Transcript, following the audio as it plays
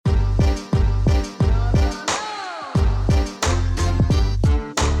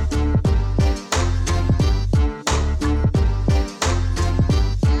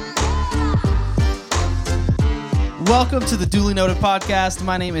Welcome to the Duly Noted podcast.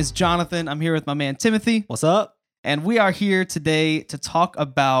 My name is Jonathan. I'm here with my man Timothy. What's up? And we are here today to talk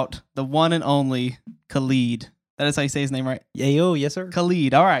about the one and only Khalid. That is how you say his name, right? Yayo, yes, sir.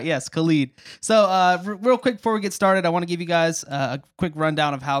 Khalid. All right, yes, Khalid. So real quick before we get started, I want to give you guys a quick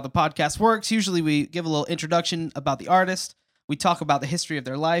rundown of how the podcast works. Usually we give a little introduction about the artist. We talk about the history of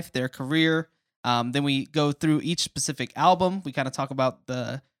their life, their career. Then we go through each specific album. We kind of talk about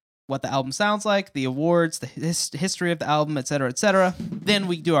what the album sounds like, the awards, the history of the album, et cetera, et cetera. Then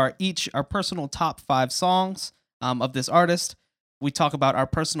we do our personal top 5 songs of this artist. We talk about our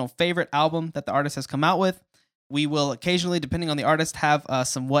personal favorite album that the artist has come out with. We will occasionally, depending on the artist, have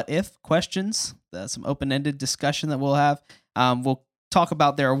some what-if questions, some open-ended discussion that we'll have. We'll talk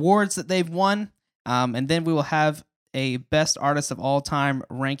about their awards that they've won, and then we will have a best artist of all time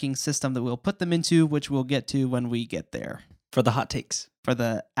ranking system that we'll put them into, which we'll get to when we get there. For the hot takes. For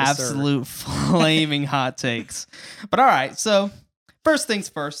the Yes, absolute flaming hot takes. But all right, so first things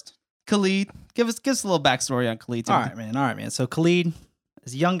first, Khalid, give us a little backstory on Khalid. All right, man. So Khalid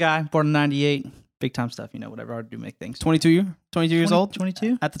is a young guy, born in 98. Big time stuff, whatever. I do make things. 22 years old?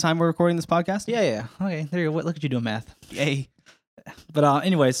 22? At the time we're recording this podcast? Yeah. Okay, there you go. Look at you doing math. Yay. But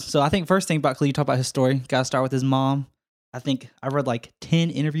anyways, so I think first thing about Khalid, talk about his story. Got to start with his mom. I think I read like 10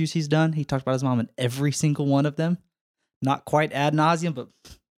 interviews he's done. He talked about his mom in every single one of them. Not quite ad nauseum, but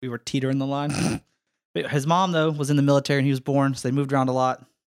we were teetering the line. His mom, though, was in the military and he was born, so they moved around a lot.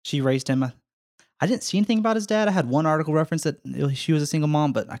 She raised him. I didn't see anything about his dad. I had one article reference that she was a single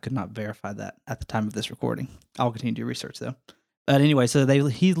mom, but I could not verify that at the time of this recording. I'll continue to do research, though. But anyway, so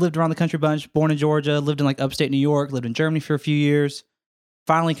he lived around the country a bunch, born in Georgia, lived in like upstate New York, lived in Germany for a few years.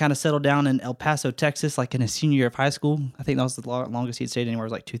 Finally kind of settled down in El Paso, Texas, like in his senior year of high school. I think that was the longest he'd stayed anywhere,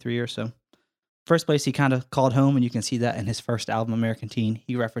 was like 2-3 years. So first place he kind of called home, and you can see that in his first album, American Teen.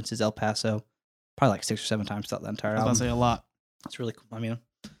 He references El Paso probably like 6 or 7 times throughout the entire album. I was going to say a lot. It's really cool. I mean,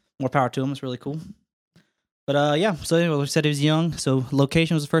 more power to him. It's really cool. But yeah, so anyway, we said he was young. So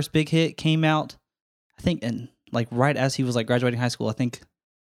Location was the first big hit. Came out, I think, and like right as he was like graduating high school. I think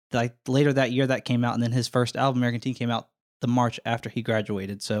like later that year that came out, and then his first album, American Teen, came out the March after he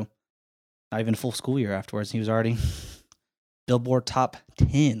graduated. So not even a full school year afterwards. He was already Billboard top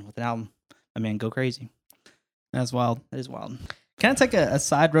 10 with an album. I mean, go crazy. That's wild. That is wild. Can I take a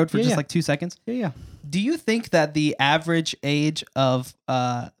side road for just like 2 seconds? Yeah. Do you think that the average age of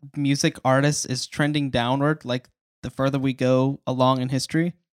music artists is trending downward, like the further we go along in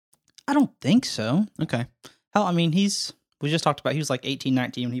history? I don't think so. Okay. Hell, I mean, we just talked about, he was like 18,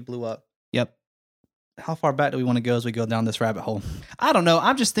 19 when he blew up. Yep. How far back do we want to go as we go down this rabbit hole? I don't know.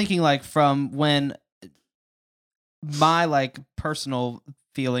 I'm just thinking like from when my like personal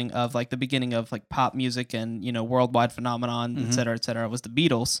feeling of like the beginning of like pop music and, worldwide phenomenon, et cetera, was the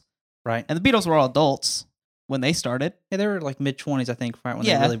Beatles. Right. And the Beatles were all adults when they started. Yeah, they were like mid-20s, I think, right when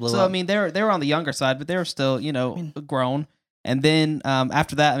they really blew up. So, I mean, they were on the younger side, but they were still, grown. And then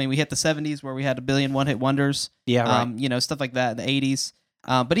after that, I mean, we hit the 70s where we had a billion one-hit wonders. Yeah, right. Stuff like that in the 80s.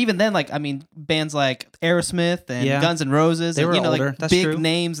 But even then, like, I mean, bands like Aerosmith and Guns N' Roses, they were older. like That's big true.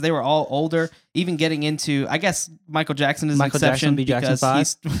 names, they were all older. Even getting into, I guess, Michael Jackson is an exception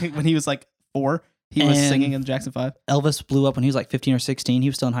because when he was like 4, he was singing in Jackson 5. Elvis blew up when he was like 15 or 16. He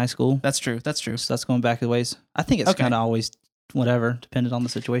was still in high school. That's true. So that's going back a ways. I think it's kind of always whatever, dependent on the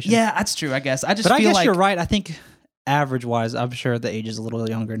situation. Yeah, that's true, I guess. I guess you're right. I think average-wise, I'm sure the age is a little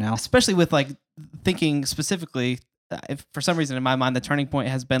younger now. Especially with like thinking specifically, if for some reason in my mind the turning point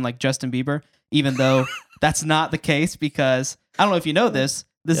has been like Justin Bieber, even though that's not the case, because I don't know if you know this.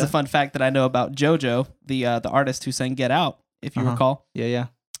 This is a fun fact that I know about JoJo, the artist who sang Get Out, if you recall. Yeah.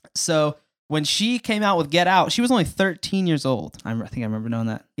 So when she came out with Get Out, she was only 13 years old. I think I remember knowing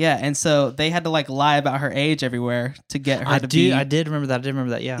that. Yeah, and so they had to like lie about her age everywhere to get her be. I did remember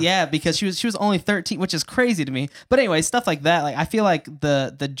that. Yeah. Yeah, because she was only 13, which is crazy to me. But anyway, stuff like that. Like I feel like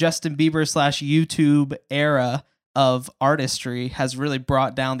the Justin Bieber / YouTube era of artistry has really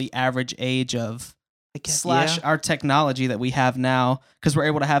brought down the average age of our technology that we have now, because we're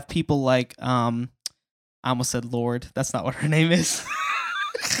able to have people like I almost said Lord. That's not what her name is.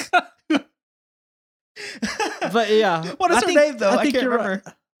 But yeah, what is her name though? I can't remember.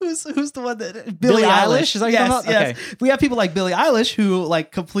 Right. Who's the one that Billie Eilish? Is that yes. Okay. We have people like Billie Eilish who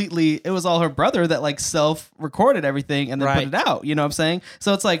like completely. It was all her brother that like self-recorded everything and then put it out. You know what I'm saying?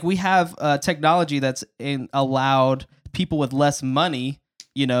 So it's like we have technology that's allowed people with less money,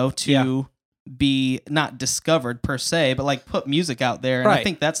 to be not discovered per se, but like put music out there. And I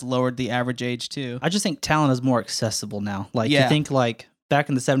think that's lowered the average age too. I just think talent is more accessible now. Like you think like back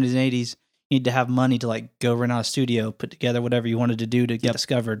in the 70s and 80s. You need to have money to like go rent out a studio, put together whatever you wanted to do to get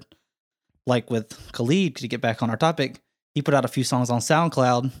discovered. like with Khalid, to get back on our topic, he put out a few songs on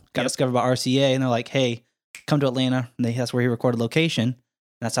SoundCloud, got Yep. discovered by RCA, and they're like, hey, come to Atlanta. And that's where he recorded Location.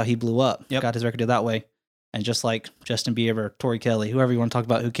 That's how he blew up. Yep. Got his record deal that way. And just like Justin Bieber, Tori Kelly, whoever you want to talk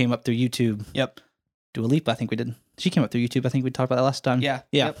about who came up through YouTube. Yep. Dua Lipa, I think we did. She came up through YouTube. I think we talked about that last time. Yeah.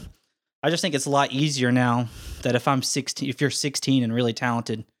 Yeah. Yep. I just think it's a lot easier now that if you're 16 and really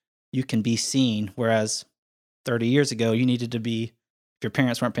talented, you can be seen. Whereas 30 years ago, you needed to be, if your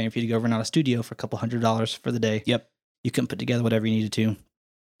parents weren't paying for you to go over and out a studio for a couple $100s for the day. Yep. You couldn't put together whatever you needed to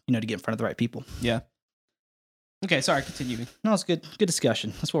get in front of the right people. Yeah. Okay. Sorry. Continuing. No, it's good. Good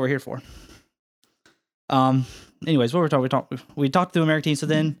discussion. That's what we're here for. Anyways, what we talked through American Teen. So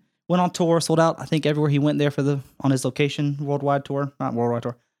then went on tour, sold out. I think everywhere he went there on his Location worldwide tour, not worldwide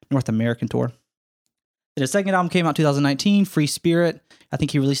tour, North American tour. Then his second album came out in 2019, Free Spirit. I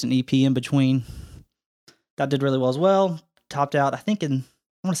think he released an EP in between. That did really well as well. Topped out, I think I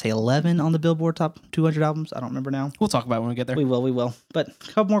want to say 11 on the Billboard Top 200 albums. I don't remember now. We'll talk about it when we get there. We will. But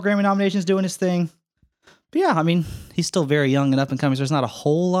a couple more Grammy nominations doing his thing. But yeah, I mean, he's still very young and up and coming. So there's not a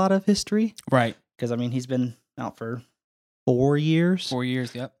whole lot of history. Right. Because, I mean, he's been out for 4 years. 4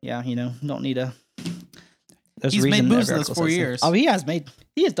 years. Yep. Yeah, don't need a... There's He's a reason made moves every in those article 4 says so. years. Oh, he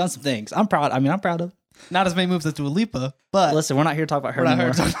has done some things. I'm proud of him. Not as many moves as Dua Lipa, but Listen, we're not here to talk about her we're not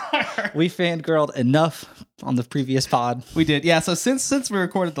anymore. here to talk about her. We fangirled enough on the previous pod. We did. Yeah. So since we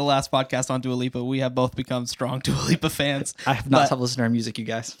recorded the last podcast on Dua Lipa, we have both become strong Dua Lipa fans. I have not stopped listening to her music, you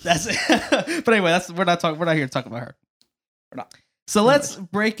guys. That's it. But anyway, we're not here to talk about her. We're not. So let's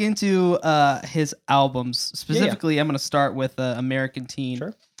break into his albums. Specifically, I'm going to start with American Teen.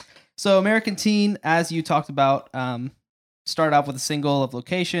 Sure. So American Teen, as you talked about, started off with a single of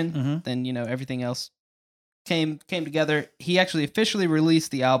Location. Mm-hmm. Then, everything else came together. He actually officially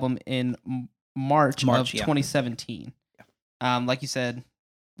released the album in March of 2017. Yeah. Like you said,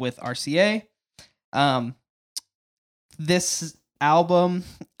 with RCA. This album,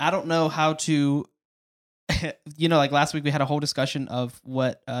 I don't know how to... like last week we had a whole discussion of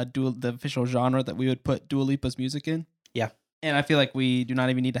what the official genre that we would put Dua Lipa's music in. Yeah. And I feel like we do not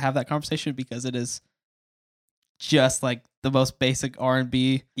even need to have that conversation because it is just like the most basic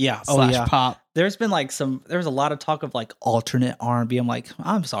R&B / pop. There's been there's a lot of talk of like alternate R&B. I'm like,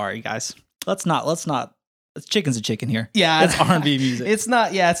 I'm sorry guys. Let's not it's chicken's a chicken here. Yeah. It's R&B music. It's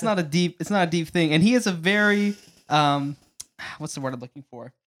not a deep thing. And he is a very what's the word I'm looking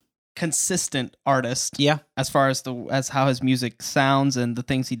for? Consistent artist. Yeah. As far as how his music sounds and the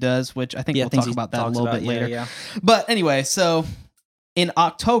things he does, which I think we'll talk about that a little bit later. Yeah. But anyway, so in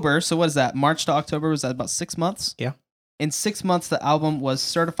October, so what is that? March to October, was that about 6 months? Yeah. In 6 months, the album was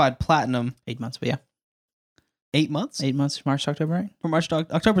certified platinum. 8 months, but yeah. 8 months? 8 months, March to October, right? From March to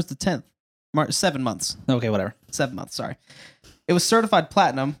October's the 10th. 7 months. Okay, whatever. 7 months, sorry. It was certified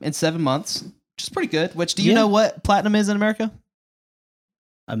platinum in 7 months, which is pretty good. Which, do you know what platinum is in America?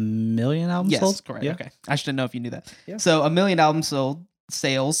 1 million albums sold? Yes, correct. Yeah. Okay. I should know if you knew that. Yeah. So 1 million albums sold,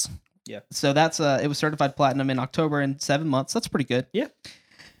 sales. Yeah. So that's it was certified platinum in October in 7 months. That's pretty good. Yeah.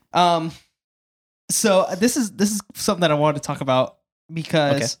 So this is something that I wanted to talk about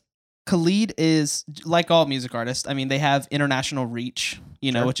because Khalid is, like all music artists, I mean, they have international reach,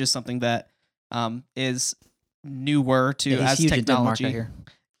 Sure. which is something that is newer to he's as huge in Denmark, technology. I hear.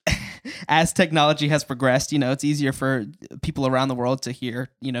 As technology has progressed, it's easier for people around the world to hear,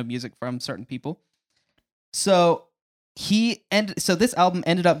 music from certain people. So this album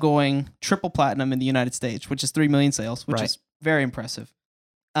ended up going triple platinum in the United States, which is 3 million sales, which is very impressive.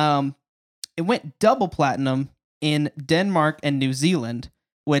 It went double platinum in Denmark and New Zealand,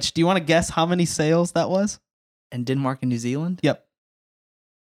 which, do you want to guess how many sales that was? In Denmark and New Zealand? Yep.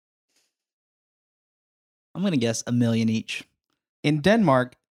 I'm going to guess 1 million each. In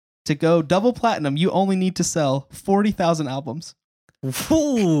Denmark, to go double platinum, you only need to sell 40,000 albums.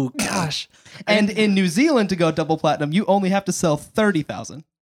 Ooh, gosh. And in New Zealand, to go double platinum, you only have to sell 30,000.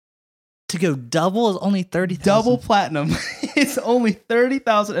 To go double is only 30,000? Double platinum is only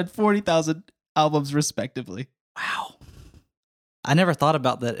 30,000 and 40,000 albums, respectively. Wow. I never thought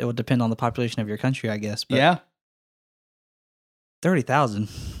about that. It would depend on the population of your country, I guess. But Yeah. 30,000.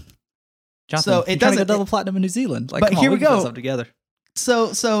 Jonathan, So it you're trying to doesn't- go double platinum in New Zealand. Like, but come on, here we can put go. this up together.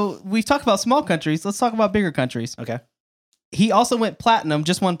 So we've talked about small countries. Let's talk about bigger countries. Okay. He also went platinum,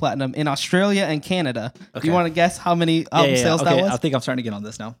 just one platinum, in Australia and Canada. Do Okay. you want to guess how many album sales okay, that was? I think I'm starting to get on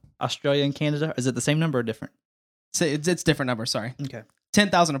this now. Australia and Canada, is it the same number or different? So it's different numbers, sorry. Okay.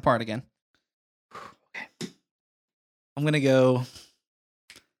 10,000 apart again. I'm going to go...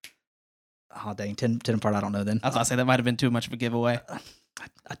 Oh, dang. 10 apart, I don't know then. I was about to say that might have been too much of a giveaway.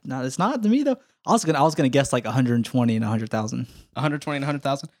 No, it's not to me, though. I was gonna guess like 120 and 100,000. 120 and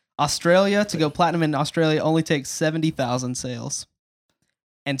 100,000. Australia, to go platinum in Australia only takes 70,000 sales.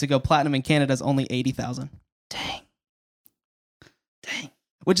 And to go platinum in Canada is only 80,000. Dang.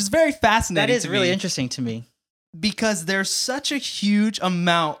 Which is very fascinating. That is to really me interesting to me. because there's such a huge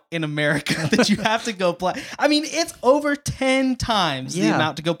amount in America that you have to go platinum. I mean, it's over 10 times the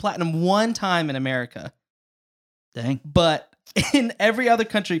amount to go platinum one time in America. Dang. But in every other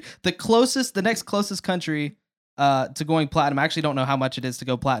country, the next closest country to going platinum, I actually don't know how much it is to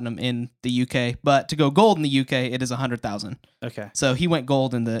go platinum in the UK, but to go gold in the UK, it is 100,000. Okay. So he went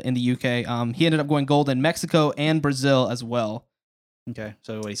gold in the UK. He ended up going gold in Mexico and Brazil as well. Okay.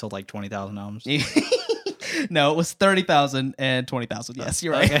 So what, he sold like 20,000 albums? No, it was 30,000 and 20,000. Yes,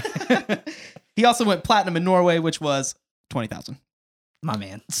 you're right. Okay. He also went platinum in Norway, which was 20,000. My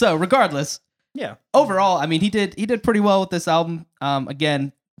man. So regardless, Yeah. overall, I mean, he did pretty well with this album.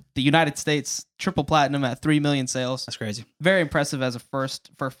 Again, the United States triple platinum at 3 million sales. That's crazy. Very impressive as for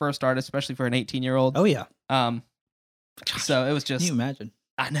a first artist, especially for an 18-year-old. Oh yeah. So it was just. Can you imagine?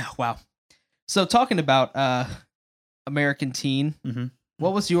 I know. Wow. So talking about American Teen, Mm-hmm.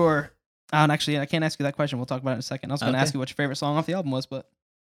 what was your? And actually, I can't ask you that question. We'll talk about it in a second. I was going to Okay. ask you what your favorite song off the album was, but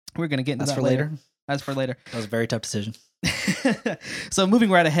we're going to get into That's that for later. That's for later. That was a very tough decision. So moving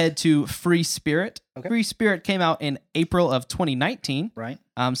right ahead to Free Spirit. Okay. Free Spirit came out in April of 2019. Right.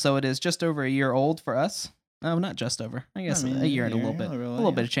 So it is just over a year old for us. No, not just over. I guess a year and a little bit. A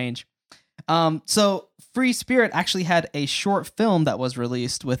little bit of change. So Free Spirit actually had a short film that was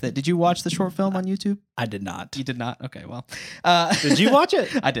released with it. Did you watch the short film on YouTube? I did not. You did not? Okay, well. Did you watch it?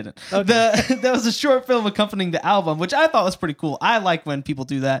 I didn't. Okay. There was a short film accompanying the album, which I thought was pretty cool. I like when people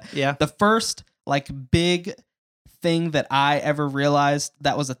do that. Yeah. The first big thing that I ever realized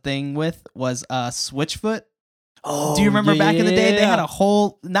that was a thing with was Switchfoot. Oh, Do you remember back in the day they had yeah. a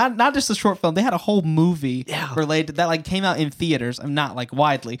whole not just a short film, they had a whole movie Yeah. related that came out in theaters. I'm not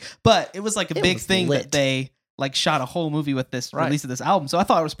widely, but it was a It big was thing lit. that they shot a whole movie with this Right. release of this album. So I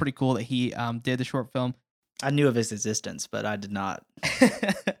thought it was pretty cool that he did the short film. I knew of his existence, but I did not.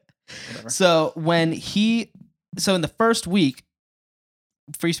 Whatever. So in the first week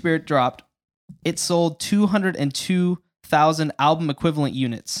Free Spirit dropped, it sold 202,000 album equivalent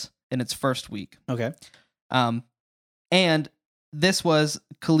units in its first week. Okay. And this was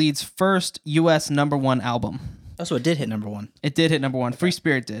Khalid's first US #1 album. Oh, so it did hit number one. It did hit #1. Okay. Free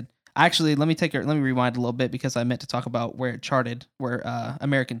Spirit did. Actually, let me rewind a little bit because I meant to talk about where it charted, where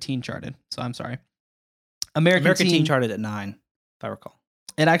American Teen charted. So I'm sorry. American Teen charted at 9, if I recall.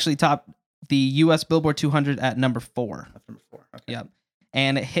 It actually topped the US Billboard 200 at number 4. That's number 4. Okay. Yep.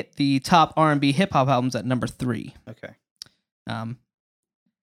 And it hit the top R&B hip hop albums at number 3. Okay.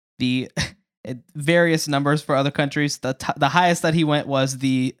 The various numbers for other countries. The highest that he went was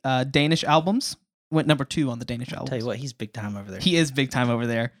the Danish albums. Went number 2 on the Danish albums. Tell you what, he's big time over there. He is big time over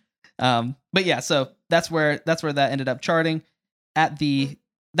there. But yeah, so that's where that ended up charting. That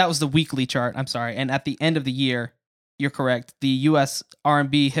was the weekly chart. I'm sorry. And at the end of the year, you're correct. The U.S.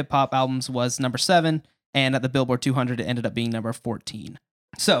 R&B hip hop albums was number 7, and at the Billboard 200, it ended up being number 14.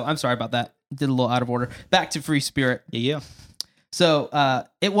 So I'm sorry about that. Did a little out of order. Back to Free Spirit. Yeah. So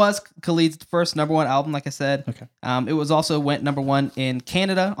it was Khalid's first #1 album, like I said. Okay. It was also went number 1 in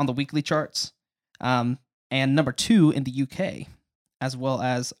Canada on the weekly charts, and number 2 in the UK, as well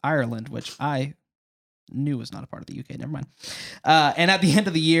as Ireland, which I knew was not a part of the UK. Never mind. And at the end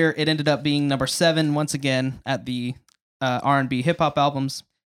of the year, it ended up being number 7 once again at the R&B hip hop albums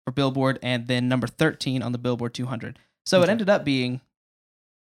for Billboard, and then number 13 on the Billboard 200. So it Okay. ended up being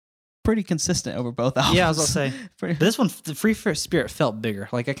pretty consistent over both albums. Yeah, I was going to say. But this one, the Free Spirit felt bigger.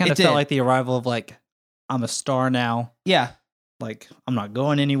 Like, I kind It of felt did. like the arrival of, I'm a star now. Yeah. Like, I'm not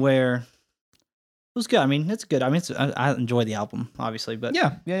going anywhere. It was good. I mean, it's good. I mean, I enjoy the album, obviously, but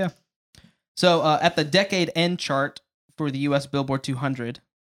Yeah. So at the decade end chart for the U.S. Billboard 200,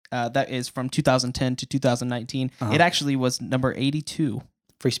 that is from 2010 to 2019, Uh-huh. it actually was number 82.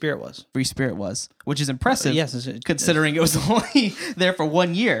 Free Spirit was. Free Spirit was, which is impressive. Yes, considering it was only there for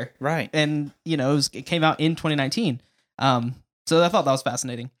 1 year, right. and it came out in 2019. So I thought that was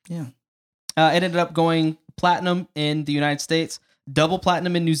fascinating. Yeah. It ended up going platinum in the United States, double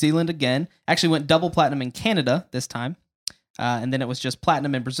platinum in New Zealand again. Actually went double platinum in Canada this time, and then it was just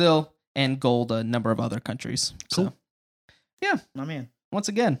platinum in Brazil and gold a number of other countries. Cool. So, yeah, My man. once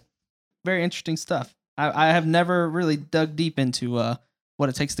again, very interesting stuff. I have never really dug deep into what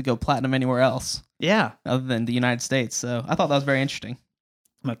it takes to go platinum anywhere else Yeah. other than the United States. So I thought that was very interesting.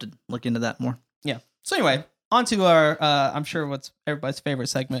 I'm going to have to look into that more. Yeah. So anyway, on to our, I'm sure what's everybody's favorite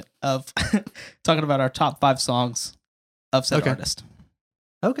segment of talking about our top 5 songs of said Okay. artist.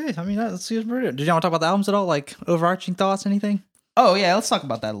 Okay. I mean, that's good. Did you want to talk about the albums at all? Like, overarching thoughts, anything? Oh yeah, let's talk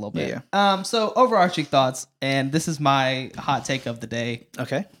about that a little bit. Yeah. So overarching thoughts, and this is my hot take of the day.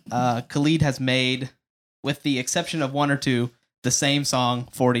 Okay. Khalid has made, with the exception of one or two, the same song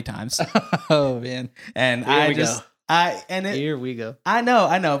 40 times. Oh man. And Here we go. Here we go. I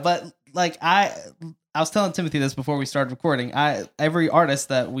know, but like I was telling Timothy this before we started recording. Every artist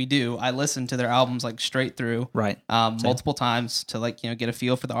that we do, I listen to their albums like straight through, Right. multiple times to like get a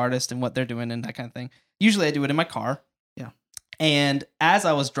feel for the artist and what they're doing and that kind of thing. Usually, I do it in my car. Yeah. And as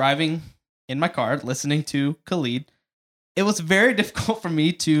I was driving in my car listening to Khalid, it was very difficult for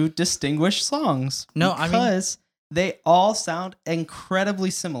me to distinguish songs. No, because they all sound incredibly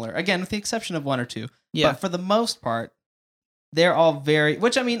similar. Again, with the exception of one or two. Yeah. But for the most part, they're all very,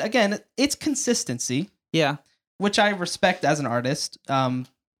 which I mean, again, it's consistency, Yeah. which I respect as an artist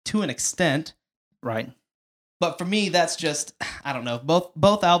to an extent. Right. But for me, that's just, I don't know.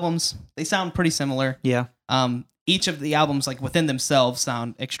 Both albums, they sound pretty similar. Yeah. Each of the albums, like within themselves,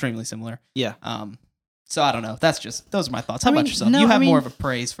 sound extremely similar. Yeah. So I don't know. Those are my thoughts. How about yourself? no, You I have mean- more of a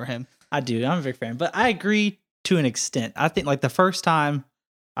praise for him. I do. I'm a big fan, but I agree to an extent. I think like the first time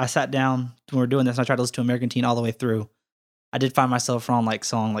I sat down when we were doing this, and I tried to listen to American Teen all the way through. I did find myself on like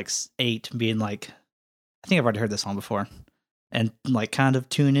song like 8 being like, I think I've already heard this song before, and like kind of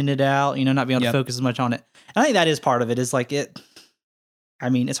tuning it out, not being able Yep. to focus as much on it. And I think that is part of it. Is like it. I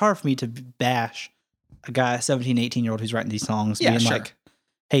mean, it's hard for me to bash a guy, 17, 18-year-old who's writing these songs, Yeah, being sure. like,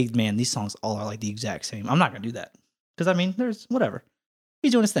 "Hey, man, these songs all are like the exact same." I'm not gonna do that because I mean, there's whatever.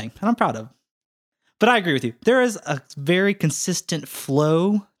 He's doing his thing, and I'm proud of him. But I agree with you. There is a very consistent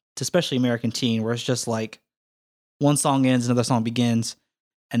flow to especially American Teen, where it's just like one song ends, another song begins,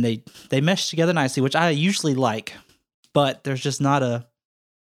 and they mesh together nicely, which I usually like. But there's just not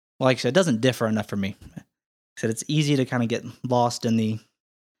like I said, it doesn't differ enough for me. Like I said, it's easy to kind of get lost in the.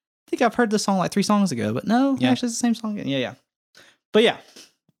 I think I've heard this song like 3 songs ago, but no, Yeah. actually it's the same song again. Yeah. But yeah,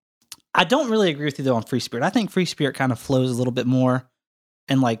 I don't really agree with you though on Free Spirit. I think Free Spirit kind of flows a little bit more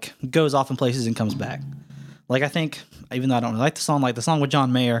and like goes off in places and comes back. Like I think, even though I don't really like the song with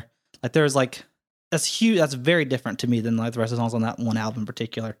John Mayer, like there's like that's huge. That's very different to me than like the rest of the songs on that one album in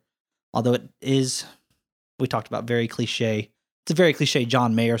particular. Although it is, we talked about very cliche. It's a very cliche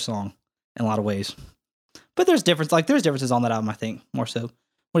John Mayer song in a lot of ways. But there's differences on that album. I think more so.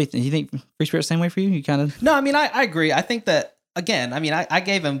 What do you think? You think Free Spirit the same way for you? You kind of No, I mean, I agree. I think that, again, I mean, I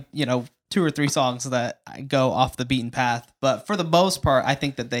gave him, 2 or 3 songs that go off the beaten path. But for the most part, I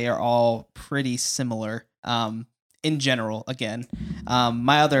think that they are all pretty similar in general, again.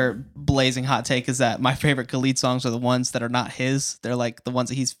 My other blazing hot take is that my favorite Khalid songs are the ones that are not his. They're like the ones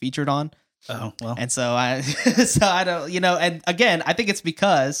that he's featured on. oh well. And so I don't, and again, I think it's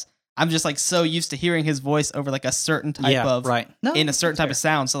because I'm just like so used to hearing his voice over like a certain type of, right. No, in a certain that's type of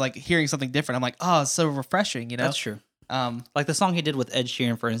sound. So like hearing something different, I'm like, oh, it's so refreshing, That's true. Um, Like the song he did with Ed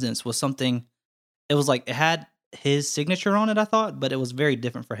Sheeran, for instance, was something. It was like it had his signature on it, I thought, but it was very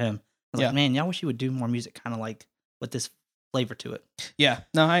different for him. I was Yeah. like, man, y'all wish you would do more music, kind of like with this flavor to it. yeah,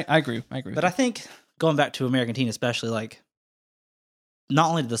 no, I agree. I agree. But I think going back to American Teen, especially, like not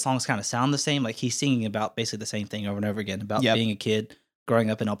only do the songs kind of sound the same, like he's singing about basically the same thing over and over again about Yep. being a kid, growing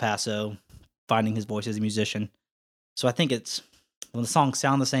up in El Paso, finding his voice as a musician. So I think it's when the songs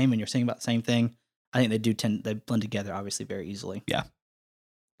sound the same and you're singing about the same thing, I think they blend together obviously very easily. Yeah.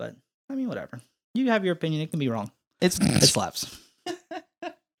 But I mean, whatever. You have your opinion. It can be wrong. It's It slaps.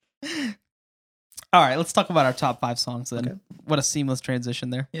 all right. Let's talk about our top 5 songs then. Okay. What a seamless transition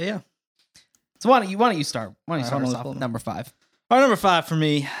there. Yeah. So why don't you start? Why don't you All start right, us hold on, off hold with on. number 5? Our number 5 for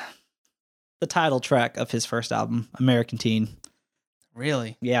me, the title track of his first album, American Teen.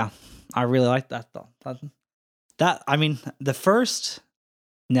 Really? Yeah, I really like that. That I mean, the first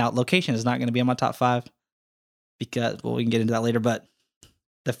now location is not going to be on my top 5 because we can get into that later. But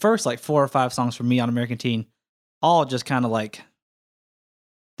the first like 4 or 5 songs from me on American Teen, all just kind of like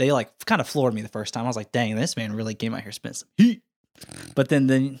they like kind of floored me the first time. I was like, dang, this man really came out here spent some heat. But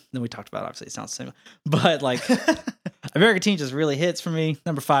then we talked about it, obviously it sounds the same, but like American Teen just really hits for me.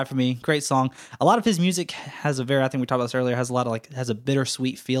 Number 5 for me, great song. A lot of his music has a very, I think we talked about this earlier, has a lot of like has a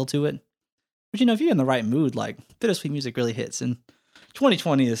bittersweet feel to it. But if you're in the right mood, like bittersweet music really hits. And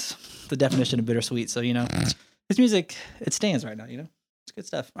 2020 is the definition of bittersweet. So his music it stands right now. It's good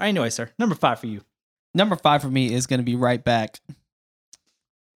stuff. All right, anyway, sir, number 5 for you. Number 5 for me is going to be Right Back.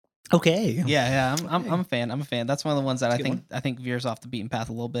 Okay. Yeah, I'm a fan. I'm a fan. That's one of the ones that That's a good I think veers off the beaten path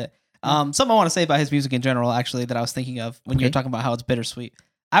a little bit. Something I want to say about his music in general, actually, that I was thinking of when you were Okay. talking about how it's bittersweet.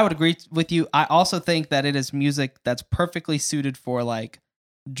 I would agree with you. I also think that it is music that's perfectly suited for like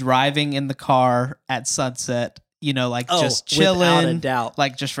driving in the car at sunset. Like just without a chilling, doubt.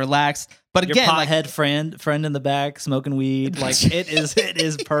 like just relax. But Your again, like, pothead friend in the back smoking weed, like it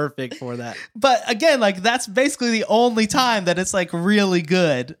is perfect for that. but again, like that's basically the only time that it's like really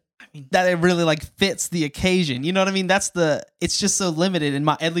good. I mean, That it really like fits the occasion. You know what I mean? It's just so limited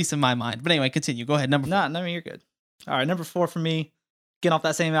at least in my mind. But anyway, continue. Go ahead. Number 4. no, you're good. All right, number 4 for me. Getting off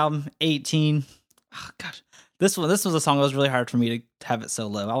that same album, 18. Oh, gosh, this was a song that was really hard for me to have it so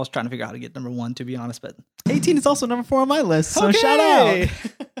low. I was trying to figure out how to get number 1, to be honest, but 18 is also number 4 on my list. So okay. shout out.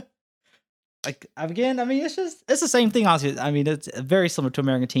 Like again, I mean, it's the same thing. Honestly, I mean, it's very similar to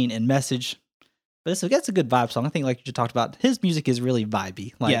American Teen in message, but it's a good vibe song. I think, like you just talked about, his music is really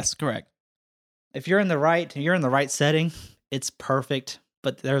vibey. Like, Yes, correct. if you're in the right setting, it's perfect.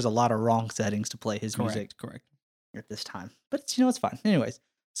 But there's a lot of wrong settings to play his music Correct. at this time. But it's fine. Anyways,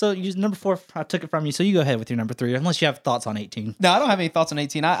 so you number 4, I took it from you. So you go ahead with your number 3, unless you have thoughts on 18. No, I don't have any thoughts on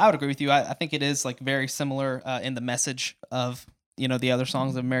 18. I would agree with you. I think it is like very similar in the message of the other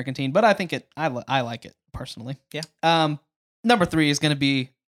songs of American Teen, but I think I like it personally. Yeah. Number 3 is going to be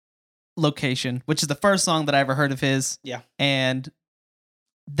Location, which is the first song that I ever heard of his. Yeah. And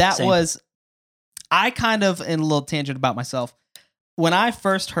that Same. was, I kind of, in a little tangent about myself, when I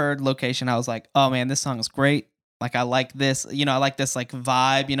first heard Location, I was like, oh man, this song is great. Like, I like this, I like this like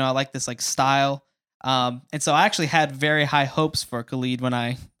vibe, I like this like style. And so I actually had very high hopes for Khalid when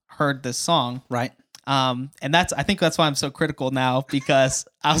I heard this song. Right. And I think that's why I'm so critical now, because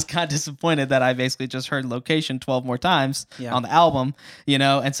I was kind of disappointed that I basically just heard Location 12 more times on the album,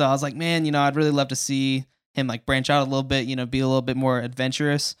 and so I was like, man, I'd really love to see him like branch out a little bit, be a little bit more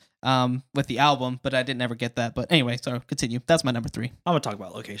adventurous with the album, but I didn't ever get that. But anyway, so continue. That's my number 3. I'm gonna talk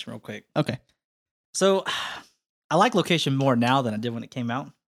about Location real quick. Okay. So I like Location more now than I did when it came out.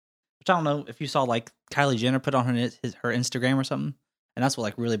 Which I don't know if you saw, like Kylie Jenner put on her Instagram or something, and that's what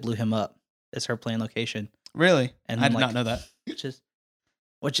like really blew him up. Is her playing Location. Really? And I did like, not know that.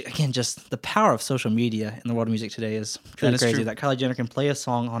 Which again, just the power of social media in the world of music today is truly crazy. True. That Kylie Jenner can play a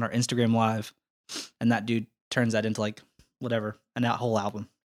song on her Instagram Live, and that dude turns that into like whatever, whole album.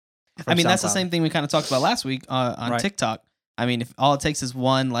 I mean, that's the same thing we kind of talked about last week on Right. TikTok. I mean, if all it takes is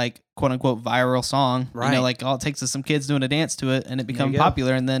one like quote unquote viral song, Right. like all it takes is some kids doing a dance to it, and it There you becomes go.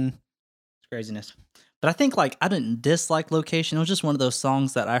 popular, and then It's craziness. But I think like I didn't dislike Location. It was just one of those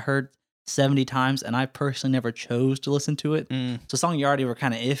songs that I heard 70 times, and I personally never chose to listen to it. So a song you already were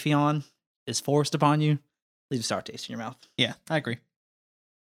kind of iffy on is forced upon you. Leave a sour taste in your mouth. yeah, I agree.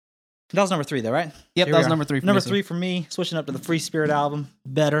 That was number 3, though, right? Yep, Here that we was are. number 3 for Number me, so- 3 for me, switching up to the Free Spirit album.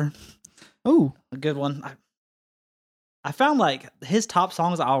 Better. Ooh. A good one. I found like his top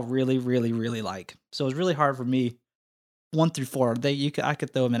songs I'll really, really, really like. So it was really hard for me. 1 through 4. I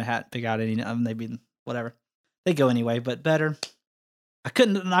could throw them in a hat, pick out any of them. They'd be whatever. They go anyway, but Better. I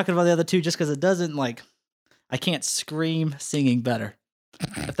couldn't knock it about the other 2 just because it doesn't like. I can't scream singing Better.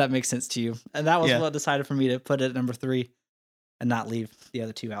 If that makes sense to you. And that was Yeah. what decided for me to put it at number 3 and not leave the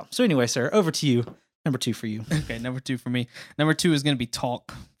other 2 out. So anyway, sir, over to you. Number 2 for you. Okay, number 2 for me. Number 2 is going to be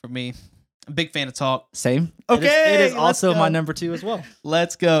Talk for me. I'm a big fan of Talk. Same. Okay, It is let's also go. my number 2 as well.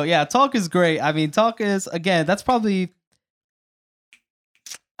 Let's go. Yeah, Talk is great. I mean, Talk is, again, that's probably,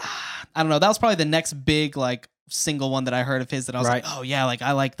 I don't know, that was probably the next big, like, single one that I heard of his that I was Right. like, oh, yeah, like,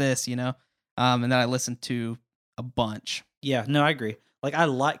 I like this, and then I listened to a bunch. Yeah, no, I agree. Like I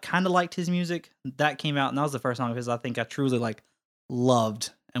kind of liked his music. That came out, and that was the first song of his I think I truly like loved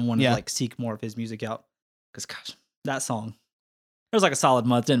and wanted Yeah. to like seek more of his music out. Because gosh, that song. It was like a solid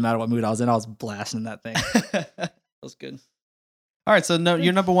month. Didn't matter what mood I was in. I was blasting that thing. It was good. All right, so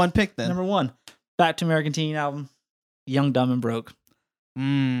your number 1 pick then. Number 1, Back to American Teen album, Young, Dumb, and Broke.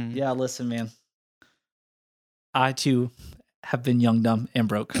 Mm. Yeah, listen, man. I too have been young, dumb, and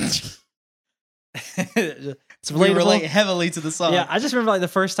broke. It's We relatable. relate heavily to the song. Yeah, I just remember like the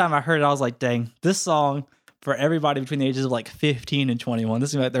first time I heard it, I was like, dang, this song for everybody between the ages of like 15 and 21, this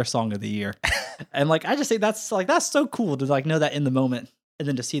is like their song of the year. And like, I just think that's so cool to like know that in the moment. And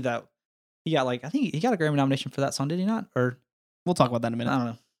then to see that he got like, I think he got a Grammy nomination for that song, did he not? Or We'll talk about that in a minute. I don't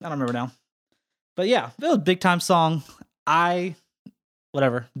know. I don't remember now. But yeah, it was a big time song.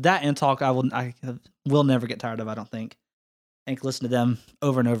 Whatever. That and Talk, I will never get tired of, I don't think. I can listen to them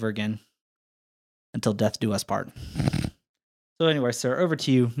over and over again until death do us part. So anyway, sir, over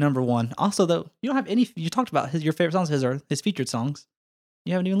to you. Number 1. Also, though, you don't have any. You talked about your favorite songs, his featured songs.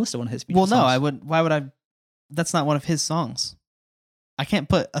 You haven't even listed one of his featured Well, songs. no, I would. Why would I? That's not one of his songs. I can't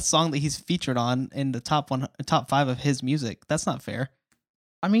put a song that he's featured on in the top 5 of his music. That's not fair.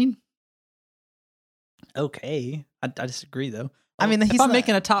 I mean, okay. I disagree, though. I mean, if he's I'm not-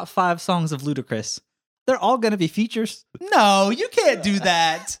 making a top 5 songs of Ludacris, they're all going to be features. No, you can't do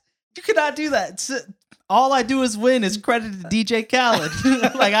that. You cannot do that. All I Do Is Win is credited to DJ Khaled.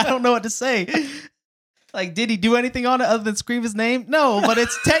 Like, I don't know what to say. Like, did he do anything on it other than scream his name? No, but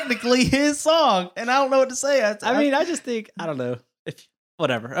it's technically his song, and I don't know what to say. I mean, I just think, I don't know. If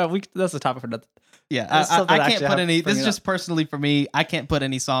whatever. That's a topic for nothing. Yeah, That's I something I can't actually put have any. to bring This is it just personally for me. I can't put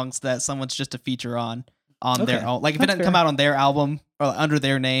any songs that someone's just a feature on Okay. their own. Like, if it That's doesn't come fair. out on their album or under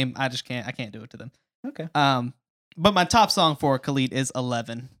their name, I just can't. I can't do it to them. Okay. But my top song for Khalid is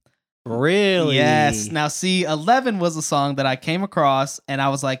 11. Really? Yes. Now, see, 11 was a song that I came across, and I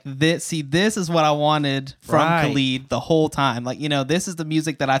was like, this is what I wanted from Right. Khalid the whole time. Like, this is the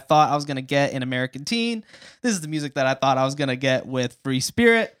music that I thought I was going to get in American Teen. This is the music that I thought I was going to get with Free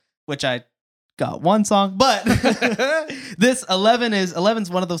Spirit, which I got one song. But this 11's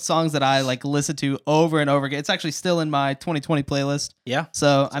one of those songs that I like listen to over and over again. It's actually still in my 2020 playlist. Yeah.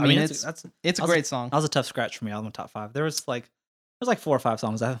 So, I mean, it's it's a that was great song. That was a tough scratch for me. I was in my top 5. There's like 4 or 5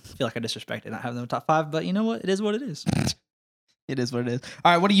 songs I feel like I disrespected not having them in top 5, but you know what? It is what it is. It is what it is.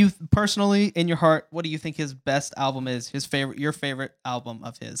 All right, what do you personally, in your heart, what do you think his best album is? Your favorite album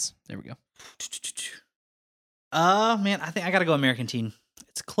of his? There we go. Man, I think I gotta go American Teen.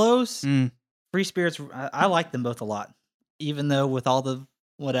 It's close. Mm. Free Spirits, I like them both a lot, even though with all the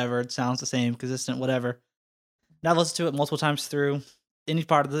whatever, it sounds the same, consistent, whatever. Now I've listened to it multiple times through. Any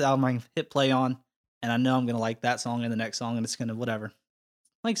part of the album I can hit play on, and I know I'm gonna like that song and the next song, and it's gonna whatever.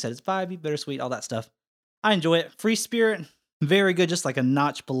 Like I said, it's vibey, bittersweet, all that stuff. I enjoy it. Free Spirit, very good, just like a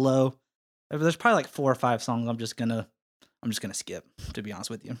notch below. There's probably like 4 or 5 songs I'm just gonna skip, to be honest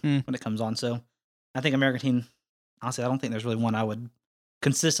with you, when it comes on. So I think American Teen, honestly, I don't think there's really one I would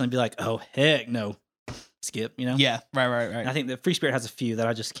consistently be like, oh heck no, skip. Yeah, right. And I think that Free Spirit has a few that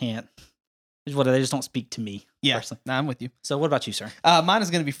I just can't. They just don't speak to me. Yeah, personally. nah, I'm with you. So what about you, sir? Mine is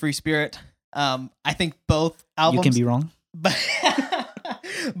going to be Free Spirit. I think both albums. You can be wrong. But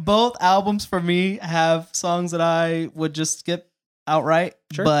both albums for me have songs that I would just skip outright.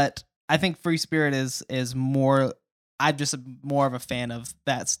 Sure. But I think Free Spirit is more. I'm just more of a fan of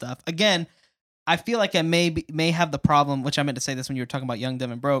that stuff. Again, I feel like I may have the problem, which I meant to say this when you were talking about Young,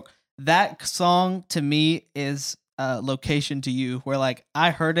 Dumb, and Broke. That song to me is Location to You, where like I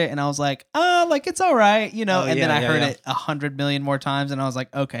heard it and I was like, like it's all right, and then I heard it 100 million more times and I was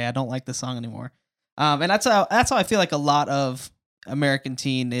like, okay, I don't like this song anymore. And that's how I feel like a lot of American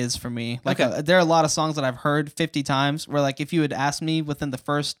Teen is for me. Like there are a lot of songs that I've heard 50 times where like if you had asked me within the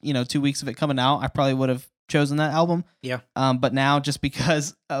first 2 weeks of it coming out, I probably would have chosen that album. Yeah. But now just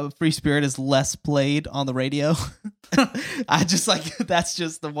because Free Spirit is less played on the radio, I just like that's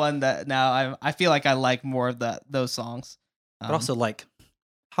just the one that now I feel like I like more of those songs. But also, like,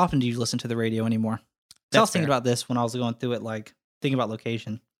 how often do you listen to the radio anymore? So I was thinking about this when I was going through it, like thinking about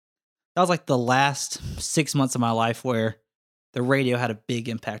Location. That was like the last 6 months of my life where the radio had a big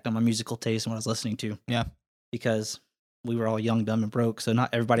impact on my musical taste and what I was listening to. Yeah. Because we were all young, dumb, and broke, so not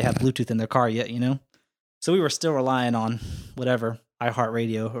everybody had Bluetooth in their car yet, So we were still relying on whatever,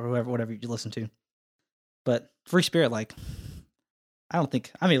 iHeartRadio or whatever you listen to. But Free Spirit, like, I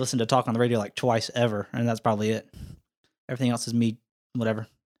may listen to Talk on the radio like twice ever, and that's probably it. Everything else is me, whatever,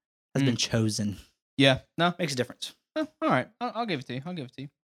 has been chosen. Yeah, no. Makes a difference. All right, I'll give it to you.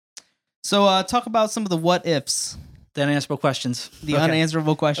 So talk about some of the what ifs. The unanswerable questions. The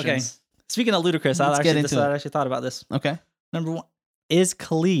unanswerable questions. Okay. Speaking of Ludacris, I actually thought about this. Okay. Number 1, is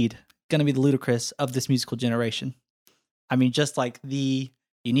Khalid going to be the Ludacris of this musical generation? I mean, just like you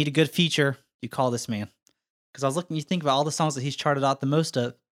need a good feature, you call this man. Because I was looking, you think about all the songs that he's charted out, most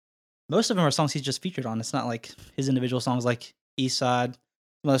of them are songs he's just featured on. It's not like his individual songs like East Side,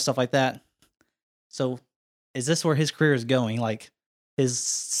 some other stuff like that. So is this where his career is going? Like, his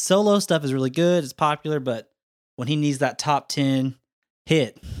solo stuff is really good, it's popular, but when he needs that top 10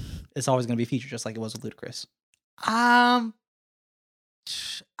 hit, it's always going to be featured just like it was with Ludacris. I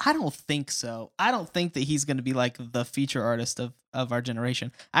don't think so. I don't think that he's going to be like the feature artist of our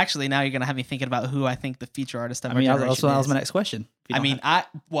generation. Actually, now you're going to have me thinking about who I think the feature artist of our generation is. That was my next question.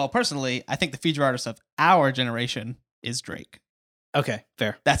 Personally, I think the feature artist of our generation is Drake. Okay,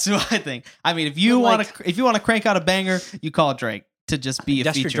 fair. That's who I think. I mean, if you want to crank out a banger, you call Drake to just be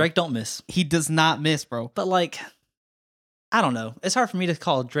a feature. Drake don't miss. He does not miss, bro. But like, I don't know. It's hard for me to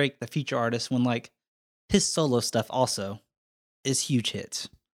call Drake the feature artist when like his solo stuff also is huge hits.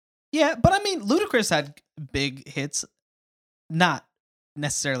 Yeah, but I mean, Ludacris had big hits, not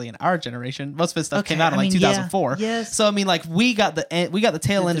necessarily in our generation. Most of his stuff came out in 2004. Yes. So I mean, like we got the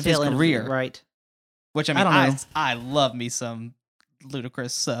tail end of his career, right? Which I mean, I don't know. I love me some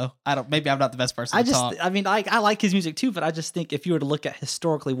Ludacris. So maybe I'm not the best person to talk. I mean, I like his music too, but I just think if you were to look at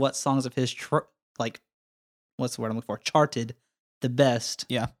historically what songs of his what's the word I'm looking for? Charted the best.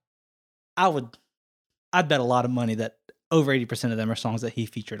 Yeah. I would I'd bet a lot of money that over 80% of them are songs that he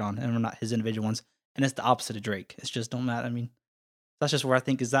featured on and are not his individual ones. And it's the opposite of Drake. It's just don't matter. I mean, that's just where I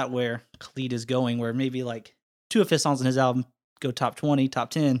think is that where Khalid is going, where maybe like 2 of his songs on his album go top 20, top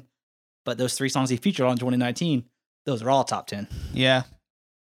 10, but those 3 songs he featured on in 2019, those are all top 10. Yeah.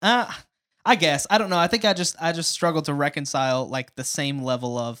 I guess. I don't know. I think I just struggle to reconcile like the same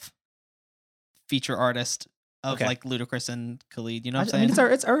level of feature artist of like Ludacris and Khalid. You know what I'm saying? I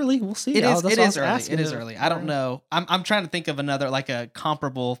mean, it's early. We'll see. It is early. It is early. I don't know. I'm trying to think of another like a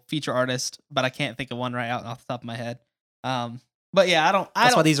comparable feature artist, but I can't think of one right out off the top of my head. But yeah, I don't.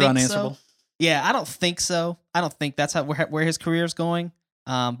 That's why these are think unanswerable. So. Yeah, I don't think so. I don't think that's where his career is going.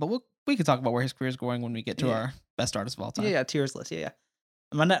 But we can talk about where his career is going when we get to our best artist of all time. Yeah, tiers list. Yeah.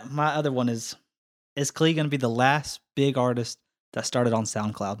 My other one is Khalid going to be the last big artist that started on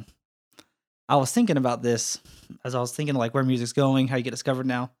SoundCloud? I was thinking about this as I was thinking like where music's going, how you get discovered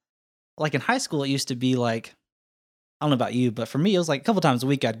now. Like in high school, it used to be like, I don't know about you, but for me, it was like a couple times a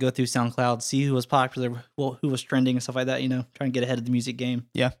week I'd go through SoundCloud, see who was popular, who was trending and stuff like that, you know, trying to get ahead of the music game.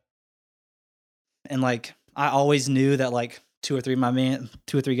 Yeah. And like, I always knew that like 2 or 3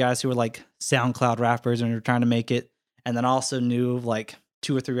 guys who were like SoundCloud rappers and were trying to make it. And then I also knew like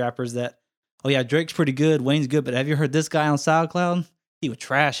 2 or 3 rappers that, oh yeah, Drake's pretty good, Wayne's good, but have you heard this guy on SoundCloud? He would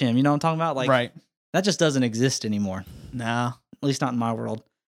trash him. You know what I'm talking about? Like, right. That just doesn't exist anymore. No. At least not in my world.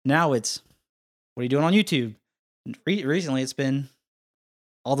 Now it's, what are you doing on YouTube? Recently, it's been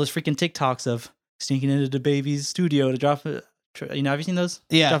all those freaking TikToks of sneaking into the baby's studio to drop it. You know, have you seen those?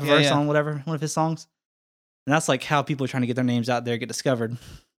 Yeah. Drop a verse on whatever, one of his songs. And that's like how people are trying to get their names out there, get discovered.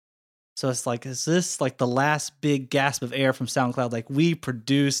 So it's like, is this like the last big gasp of air from SoundCloud? Like, we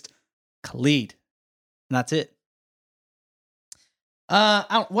produced Khalid. And that's it.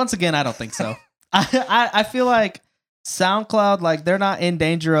 Once again, I don't think so. I feel like SoundCloud, like they're not in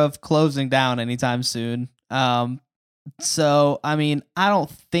danger of closing down anytime soon. So I mean, I don't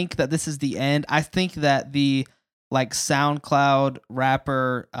think that this is the end. I think that the like SoundCloud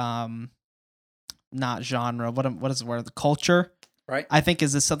rapper, not genre, what is the word? The culture, right? I think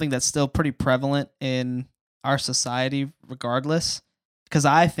is this something that's still pretty prevalent in our society, regardless. Because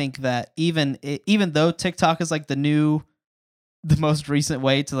I think that even though TikTok is like the most recent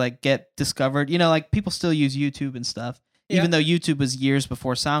way to like get discovered, you know, like people still use YouTube and stuff, even though YouTube was years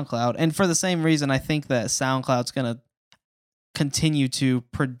before SoundCloud. And for the same reason, I think that SoundCloud's going to continue to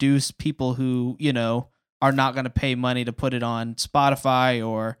produce people who, you know, are not going to pay money to put it on Spotify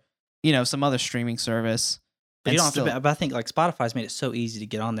or, you know, some other streaming service. But you don't have to, but I think like Spotify's made it so easy to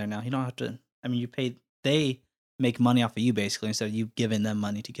get on there now. You don't have to, I mean, they make money off of you basically instead of you giving them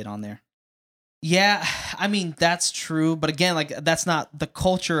money to get on there. Yeah, I mean, that's true. But again, like that's not the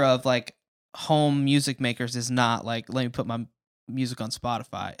culture of like home music makers is not like, let me put my music on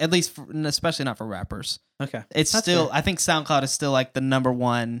Spotify, at least especially not for rappers. Okay. It's that's still, fair. I think SoundCloud is still like the number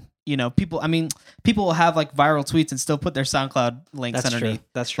one, you know, people will have like viral tweets and still put their SoundCloud links underneath. True.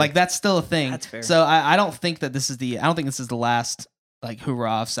 That's true. Like that's still a thing. That's fair. So I don't think that this is the last like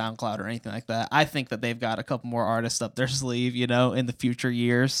hoorah of SoundCloud or anything like that. I think that they've got a couple more artists up their sleeve, you know, in the future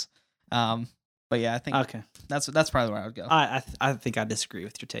years. But yeah, I think that's probably where I would go. I think I disagree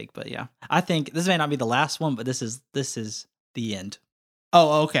with your take, but yeah, I think this may not be the last one, but this is the end.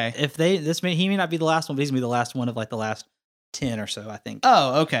 Oh, okay. He may not be the last one, but he's gonna be the last one of like the last 10 or so, I think.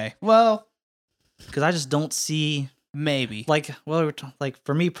 Oh, okay. Well, because I just don't see maybe like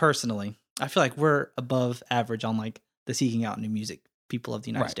for me personally, I feel like we're above average on like the seeking out new music people of the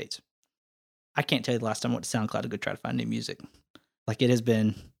United States. I can't tell you the last time I went to SoundCloud to go try to find new music. Like it has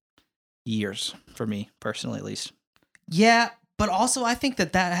been years for me personally, at least. Yeah, but also I think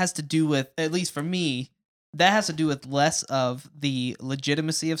that has to do with, at least for me, that has to do with less of the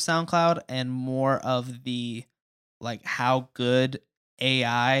legitimacy of SoundCloud and more of the like how good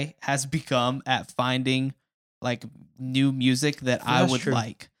AI has become at finding like new music that I would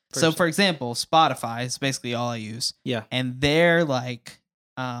like. So for example, Spotify is basically all I use. Yeah. And they're like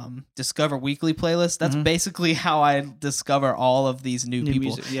Discover Weekly playlist. That's basically how I discover all of these new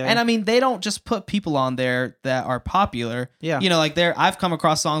people. Music, yeah. And I mean, they don't just put people on there that are popular. Yeah. You know, like I've come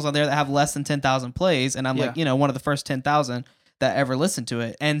across songs on there that have less than 10,000 plays, and I'm like, you know, one of the first 10,000 that ever listened to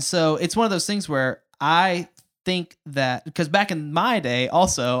it. And so it's one of those things where I think that, because back in my day,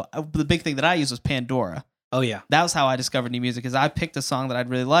 also the big thing that I used was Pandora. Oh yeah, that was how I discovered new music. Is I picked a song that I'd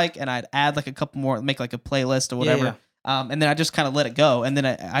really like, and I'd add like a couple more, make like a playlist or whatever. Yeah. And then I just kind of let it go. And then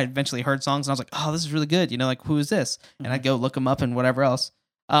I eventually heard songs and I was like, oh, this is really good. You know, like, who is this? And I'd go look them up and whatever else.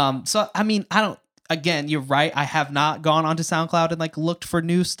 So, I mean, again, you're right. I have not gone onto SoundCloud and like looked for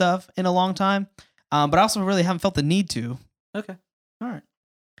new stuff in a long time. But I also really haven't felt the need to. Okay. All right.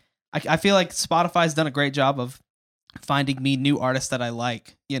 I feel like Spotify's done a great job of finding me new artists that I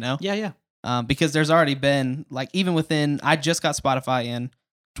like, you know? Yeah. Because there's already been, like, even within, I just got Spotify in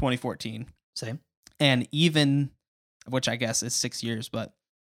 2014. Same. And even, which I guess is 6 years, but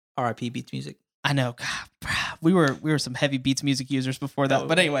R.I.P. Beats Music. I know, God, we were some heavy Beats Music users before that. Oh.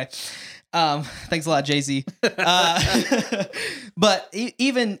 But anyway, thanks a lot, Jay-Z. But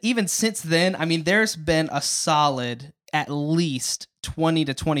even since then, I mean, there's been a solid at least 20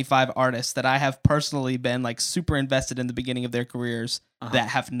 to 25 artists that I have personally been like super invested in the beginning of their careers that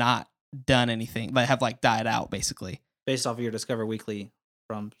have not done anything, that have like died out basically. Based off of your Discover Weekly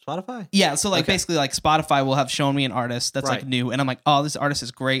from Spotify? Yeah, so like Okay. basically like Spotify will have shown me an artist that's like Right. new and I'm like, "Oh, this artist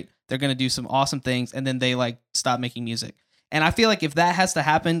is great. They're going to do some awesome things." And then they like stop making music. And I feel like if that has to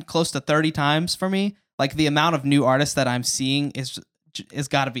happen close to 30 times for me, like the amount of new artists that I'm seeing is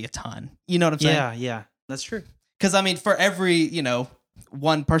got to be a ton. You know what I'm saying? Yeah. That's true. Cuz I mean, for every, you know,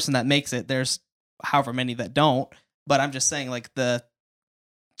 one person that makes it, there's however many that don't, but I'm just saying like the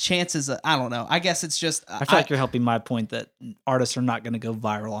chances I don't know. I guess it's just I feel like you're helping my point that artists are not going to go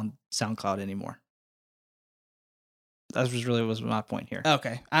viral on SoundCloud anymore. That was my point here.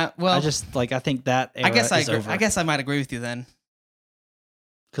 okay. I think that era I guess I is agree. over. I guess I might agree with you then.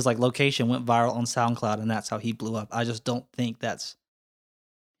 Because like Location went viral on SoundCloud and that's how he blew up. I just don't think that's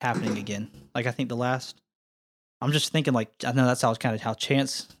happening again. Like I think I'm just thinking like I know that's how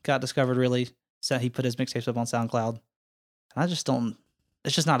Chance got discovered. Really, so he put his mixtapes up on SoundCloud. And I just don't.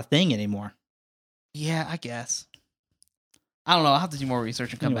 It's just not a thing anymore. Yeah, I guess. I don't know. I'll have to do more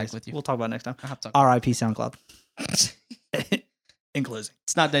research and come Anyways, back with you. We'll talk about it next time. I'll have to talk. R.I.P. SoundCloud. In closing.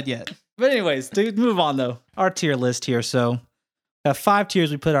 It's not dead yet. But anyways, dude, move on though. Our tier list here. So we have 5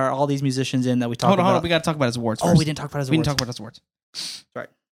 tiers. We put all these musicians in that we talked Hold about. on. We got to talk about his awards Oh, first. we didn't talk about his We awards. didn't talk about his awards. Sorry.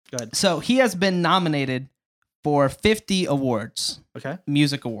 Go ahead. So he has been nominated for 50 awards, Okay.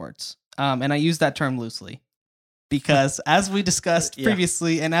 music awards. And I use that term loosely because as we discussed Yeah.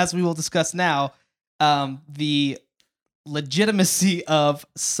 previously and as we will discuss now, the legitimacy of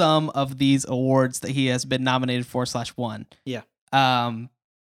some of these awards that he has been nominated for /won. Yeah.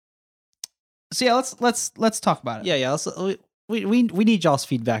 So yeah, let's talk about it. Yeah. We need y'all's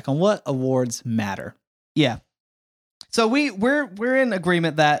feedback on what awards matter. Yeah. So we're in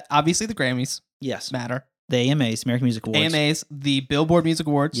agreement that obviously the Grammys Yes. matter. The AMAs, American Music Awards. AMAs, the Billboard Music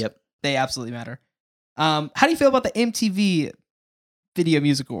Awards. Yep. They absolutely matter. How do you feel about the MTV Video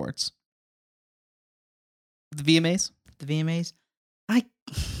Music Awards? The VMAs? The VMAs.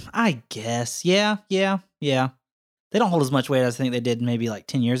 I guess. Yeah. They don't hold as much weight as I think they did maybe like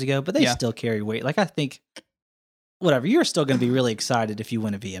 10 years ago, but they Yeah. still carry weight. Like I think whatever, you're still going to be really excited if you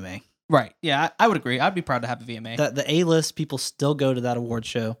win a VMA. Right. Yeah, I would agree. I'd be proud to have a VMA. The A-list people still go to that award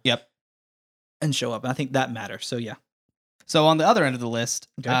show. Yep. And show up. And I think that matters. So yeah. So on the other end of the list,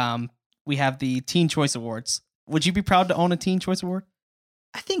 Okay. we have the Teen Choice Awards. Would you be proud to own a Teen Choice Award?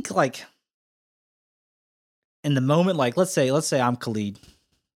 I think like in the moment, like let's say I'm Khalid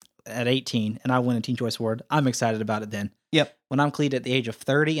at 18 and I win a Teen Choice Award. I'm excited about it then. Yep. When I'm Khalid at the age of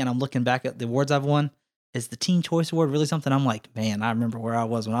 30 and I'm looking back at the awards I've won, is the Teen Choice Award really something I'm like, man, I remember where I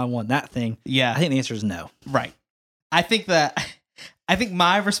was when I won that thing? Yeah. I think the answer is no. Right. I think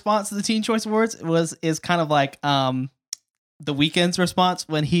my response to the Teen Choice Awards is kind of like The Weeknd's response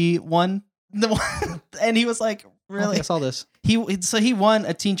when he won the one, and he was like, I really? think I saw this. He won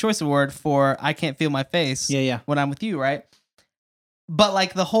a Teen Choice Award for I Can't Feel My Face Yeah. when I'm with you, right? But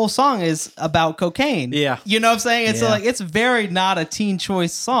like the whole song is about cocaine. Yeah. You know what I'm saying? And so Yeah. like it's very not a Teen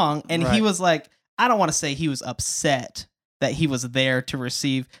Choice song. And he Right. was like, I don't want to say he was upset that he was there to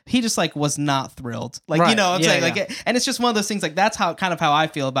receive. He just like was not thrilled. Like, you Right. know what I'm Yeah, saying? yeah. Like, and it's just one of those things, like that's how I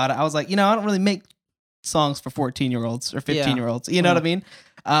feel about it. I was like, I don't really make songs for 14-year-olds or 15-year-olds. You know what I mean?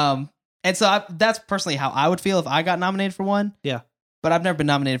 And so that's personally how I would feel if I got nominated for one. Yeah. But I've never been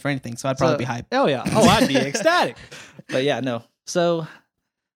nominated for anything, so I'd probably be hyped. Oh yeah. Oh, I'd be ecstatic. But yeah, no. So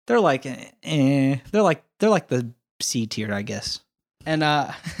they're like, they're like the C tier, I guess. And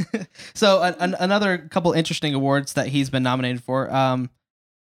so another couple interesting awards that he's been nominated for.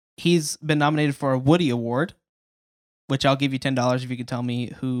 He's been nominated for a Woody Award, which I'll give you $10 if you can tell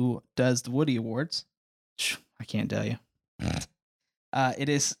me who does the Woody Awards. I can't tell you. It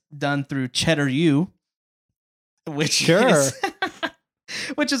is done through Cheddar U, which Sure. is,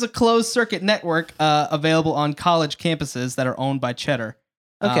 which is a closed circuit network available on college campuses that are owned by Cheddar.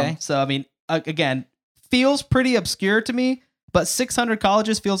 Okay. So I mean, again, feels pretty obscure to me, but 600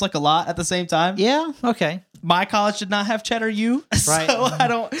 colleges feels like a lot at the same time. Yeah. Okay. My college did not have Cheddar U, Right. so I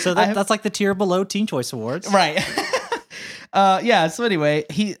don't. So that's like the tier below Teen Choice Awards. right. Yeah. So anyway,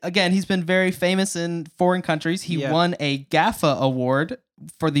 he's been very famous in foreign countries. He Yeah. won a GAFA award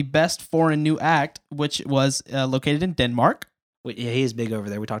for the best foreign new act, which was located in Denmark. Yeah, he is big over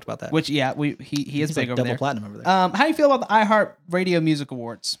there. We talked about that. Which he is He's big like over double there. platinum over there. How do you feel about the iHeart Radio Music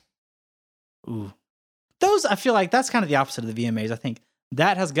Awards? Ooh, those I feel like that's kind of the opposite of the VMAs. I think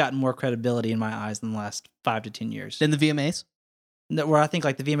that has gotten more credibility in my eyes in the last 5 to 10 years. Then the VMAs. Where I think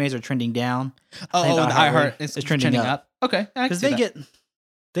like the VMAs are trending down. Oh, think the iHeart is is trending up. Okay, Because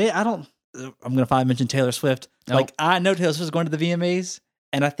I don't. I'm gonna probably mention Taylor Swift. Nope. Like I know Taylor Swift was going to the VMAs,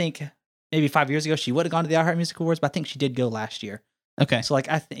 and I think maybe 5 years ago she would have gone to the iHeart Music Awards, but I think she did go last year. Okay. So like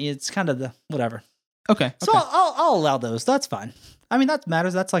I think it's kind of the whatever. Okay. So I'll allow those. That's fine. I mean that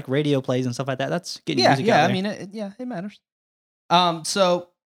matters. That's like radio plays and stuff like that. That's getting music out there. I mean, it matters. So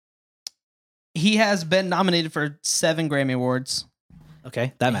he has been nominated for 7 Grammy Awards.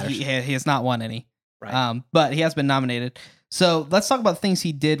 Okay, that matters. He has not won any. Right. But he has been nominated. So let's talk about the things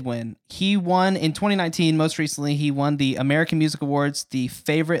he did win. He won in 2019. Most recently, he won the American Music Awards, the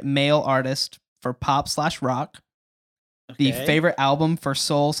favorite male artist for pop/rock, the favorite album for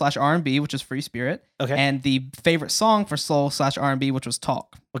soul/R&B, which is Free Spirit, Okay. and the favorite song for soul/R&B, which was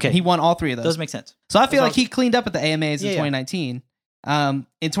Talk. Okay. And he won all 3 of those. Those make sense. So I feel Those like he cleaned up at the AMAs in Yeah, yeah. 2019.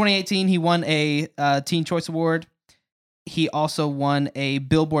 In 2018, he won a Teen Choice Award. He also won a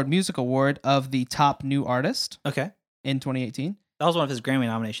Billboard Music Award of the top new artist Okay. in 2018. That was one of his Grammy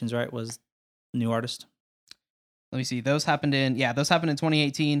nominations, right? Was new artist. Let me see. Those happened in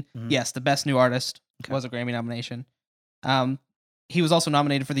 2018. Mhm. Yes, the best new artist Okay. was a Grammy nomination. He was also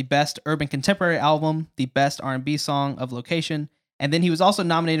nominated for the best urban contemporary album, the best R&B song of location, and then he was also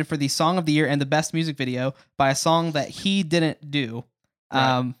nominated for the song of the year and the best music video by a song that he didn't do.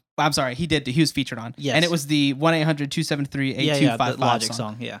 Right. I'm sorry, he did. He was featured on. Yes. And it was the 1-800-273-8255 the Logic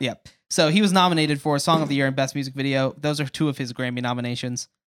song. Yeah. Yeah. So he was nominated for Song of the Year and Best Music Video. Those are 2 of his Grammy nominations.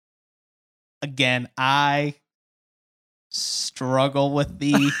 Again, I struggle with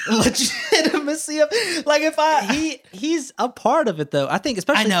the legitimacy of He's a part of it though. I think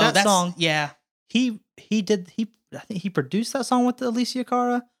especially that song. Yeah. I think he produced that song with Alicia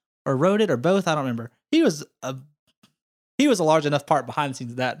Cara or wrote it or both. I don't remember. He was a large enough part behind the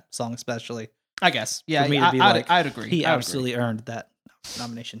scenes of that song, especially. I guess. Yeah. For me to be I'd agree. He I would absolutely earned that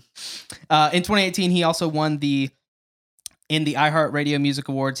nomination. agree. In 2018, he also won in the iHeart Radio Music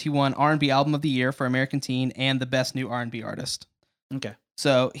Awards, he won R&B Album of the Year for American Teen and the Best New R&B Artist. Okay.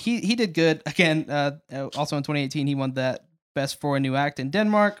 So he did good. Again, also in 2018, he won that Best for a New Act in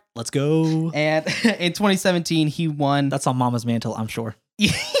Denmark. Let's go. And in 2017, he won. That's on Mama's mantle, I'm sure.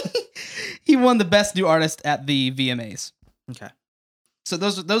 He won the Best New Artist at the VMAs. Okay. So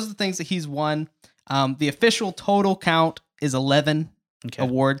those are the things that he's won. The official total count is 11 Okay.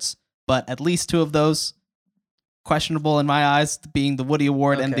 awards, but at least 2 of those questionable in my eyes, being the Woody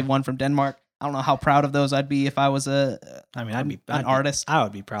Award and the one from Denmark. I don't know how proud of those I'd be if I was an artist. I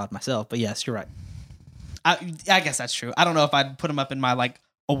would be proud myself, but yes, you're right. I guess that's true. I don't know if I'd put him up in my like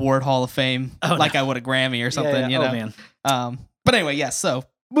award hall of fame I would a Grammy or something. You know. Oh, man. But anyway, yes. So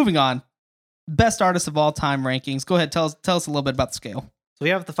moving on, best artist of all time rankings. Go ahead, tell us a little bit about the scale. So we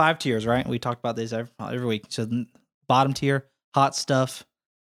have the 5 tiers, right? We talk about these every week. So bottom tier, hot stuff.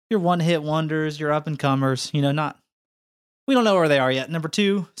 Your one-hit wonders, your up-and-comers. You know, we don't know where they are yet. Number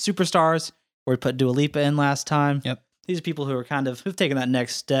 2, superstars, where we put Dua Lipa in last time. Yep. These are people who are who've taken that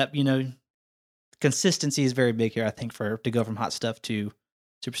next step. You know, consistency is very big here, I think, to go from hot stuff to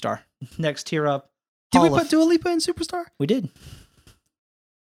superstar. Next tier up. Did we put Dua Lipa in superstar? We did.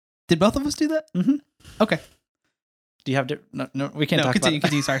 Did both of us do that? Mm-hmm. Okay. Do you have to? No, we can't talk continue,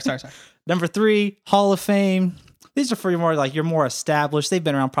 about it. Continue. Sorry. Number 3, Hall of Fame. These are for you're more established. They've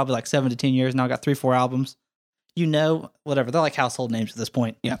been around probably like 7 to 10 years now. Got 3-4 albums. You know, whatever. They're like household names at this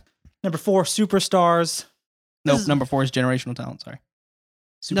point. Yeah. Number 4, superstars. No, number 4 is generational talent. Sorry.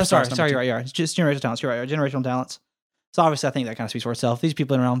 Sorry. You're right. It's just generational talents. You're right. Generational talents. So obviously, I think that kind of speaks for itself. These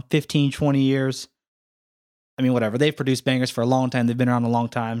people have been around 15, 20 years. I mean, whatever. They've produced bangers for a long time. They've been around a long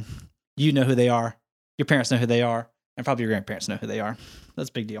time. You know who they are. Your parents know who they are. And probably your grandparents know who they are. That's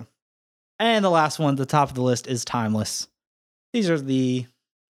a big deal. And the last one, the top of the list, is timeless. These are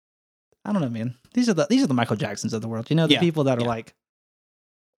I don't know, man. These are the Michael Jacksons of the world. You know, the people that are like,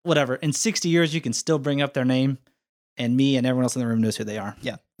 whatever. In 60 years, you can still bring up their name, and me and everyone else in the room knows who they are.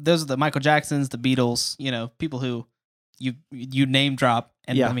 Yeah, those are the Michael Jacksons, the Beatles. You know, people who you name drop,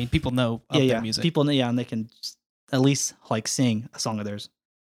 and I mean, people know of their music. People know, and they can at least like sing a song of theirs.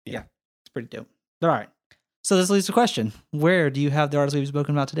 Yeah, it's pretty dope. All right. So this leads to a question. Where do you have the artist we've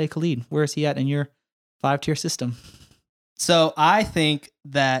spoken about today, Khalid? Where is he at in your 5-tier system? So I think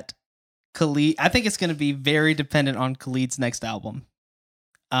that Khalid. I think it's going to be very dependent on Khalid's next album,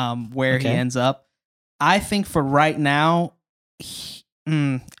 where he Okay. ends up. I think for right now, he's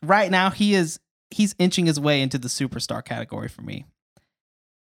inching his way into the superstar category for me,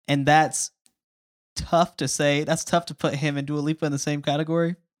 and that's tough to say. That's tough to put him and Dua Lipa in the same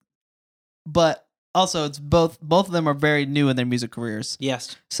category, but also it's both of them are very new in their music careers.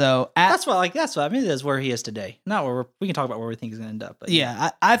 Yes. So That's what I mean, that's where he is today. Not where we can talk about where we think he's going to end up. But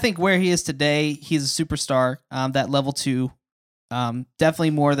I think where he is today, he's a superstar. That level 2,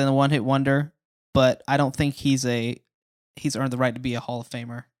 definitely more than a one-hit wonder, but I don't think he's earned the right to be a Hall of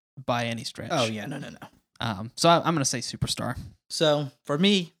Famer by any stretch. Oh yeah, no. So I'm going to say superstar. So for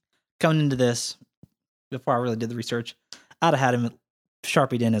me, coming into this, before I really did the research, I'd have had him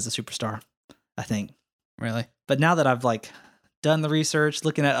sharpied in as a superstar, I think. Really? But now that I've like done the research,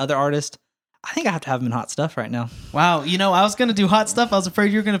 looking at other artists, I think I have to have him in Hot Stuff right now. Wow. I was going to do Hot Stuff. I was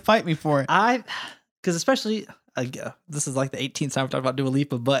afraid you were going to fight me for it. Because especially, this is like the 18th time we're talking about Dua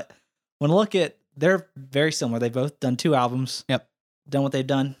Lipa, but when I look at, they're very similar. They've both done 2 albums. Yep. Done what they've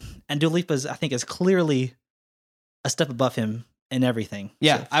done. And Dua Lipa's, I think, is clearly a step above him in everything.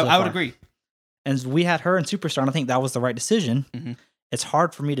 Yeah, I would agree. And we had her in Superstar, and I think that was the right decision. Mm-hmm. It's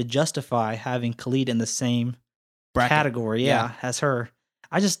hard for me to justify having Khalid in the same Bracket. category, as her.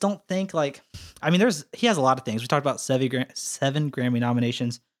 I just don't think he has a lot of things. We talked about 7 Grammy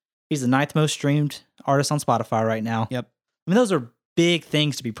nominations. He's the 9th most streamed artist on Spotify right now. Yep. I mean, those are big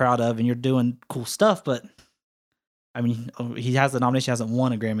things to be proud of, and you're doing cool stuff. But I mean, he has the nomination. He hasn't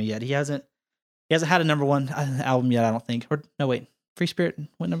won a Grammy yet. He hasn't had a number 1 album yet. I don't think. Or no, wait. Free Spirit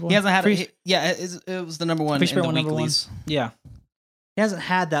went number 1. He hasn't had it was the number 1 Free in Spirit the went number 1. weeklies. Yeah. He hasn't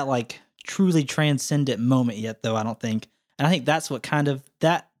had that like truly transcendent moment yet, though, I don't think. And I think that's what kind of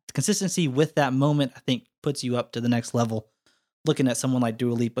that consistency with that moment, I think, puts you up to the next level. Looking at someone like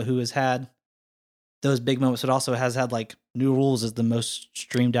Dua Lipa, who has had those big moments, but also has had like New Rules as the most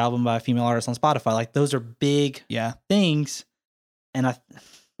streamed album by a female artist on Spotify. Like those are big things. And it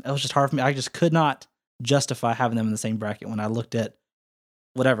was just hard for me. I just could not justify having them in the same bracket when I looked at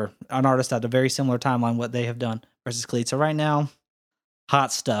whatever, an artist at a very similar timeline, what they have done versus Khalid. So right now,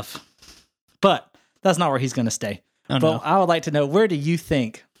 Hot Stuff. But that's not where he's going to stay. Oh, but no. I would like to know, where do you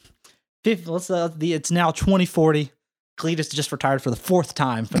think? It's now 2040. Khalid is just retired for the 4th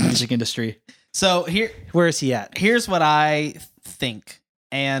time from the music industry. So Where is he at? here's what I think,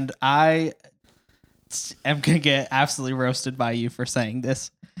 and I am going to get absolutely roasted by you for saying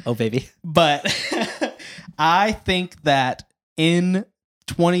this. Oh, baby. But I think that in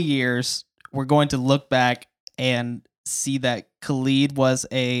 20 years, we're going to look back and see that Khalid was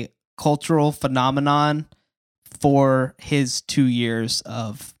a cultural phenomenon for his 2 years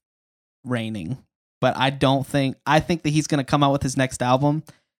of reigning. But I think that he's going to come out with his next album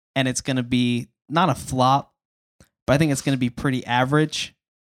and it's going to be not a flop, but I think it's going to be pretty average,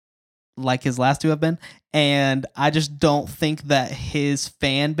 like his last 2 have been. And I just don't think that his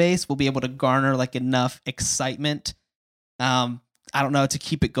fan base will be able to garner like enough excitement, I don't know, to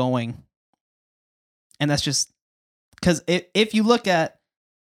keep it going. And that's just because if you look at,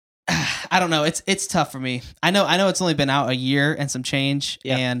 I don't know, it's tough for me. I know it's only been out a year and some change,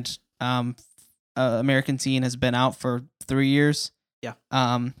 and American Teen has been out for 3 years. Yeah.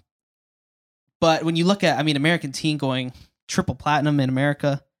 But when you look at, American Teen going triple platinum in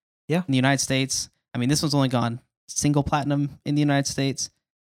America, in the United States. This one's only gone single platinum in the United States.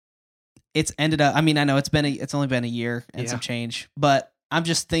 It's ended up. I know it's only been a year and some change, but I'm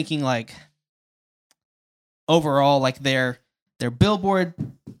just thinking like overall, like their Billboard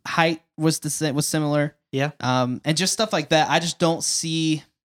height was similar. Yeah. And just stuff like that. I just don't see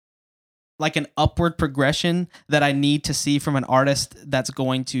like an upward progression that I need to see from an artist that's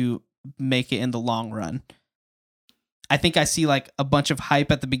going to make it in the long run. I think I see like a bunch of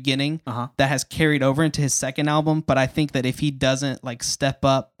hype at the beginning that has carried over into his second album, but I think that if he doesn't like step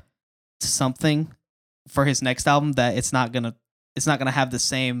up to something for his next album, that it's not gonna have the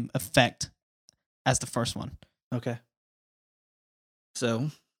same effect as the first one. Okay. So,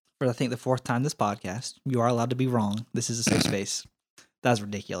 for I think the 4th time this podcast, you are allowed to be wrong. This is a safe space. That's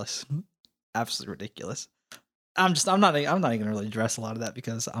ridiculous. Absolutely ridiculous. I'm not even gonna really address a lot of that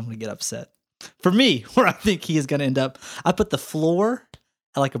because I'm gonna get upset. For me, where I think he is gonna end up, I put the floor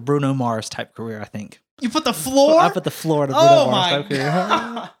at like a Bruno Mars type career. I think you put the floor. I put the floor at a Bruno Mars type God.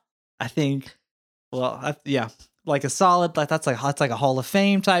 career. I think. Well, like a solid. Like that's like a Hall of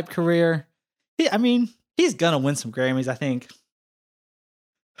Fame type career. He's gonna win some Grammys. I think.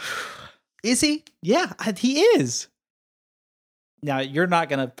 Is he? Yeah, he is. Now you're not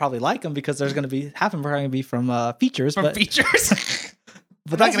gonna probably like him because there's gonna be half of them are gonna be from features. Features.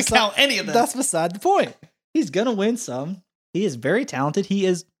 But I'm not going to count any of them. That's beside the point. He's going to win some. He is very talented. He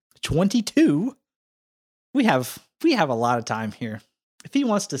is 22. We have a lot of time here. If he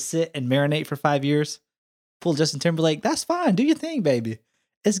wants to sit and marinate for 5 years, pull Justin Timberlake, that's fine. Do your thing, baby.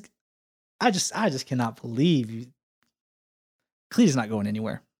 I just cannot believe you. Khalid is not going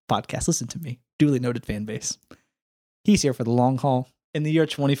anywhere. Podcast, listen to me. Duly noted fan base. He's here for the long haul. In the year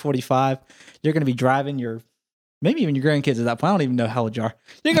 2045, you're going to be driving maybe even your grandkids at that point. I don't even know how old you are.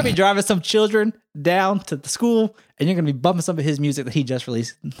 You're going to be driving some children down to the school, and you're going to be bumping some of his music that he just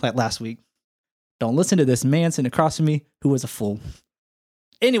released like last week. Don't listen to this man sitting across from me who was a fool.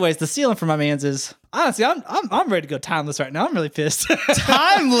 Anyways, the ceiling for my man's is, honestly, I'm ready to go timeless right now. I'm really pissed.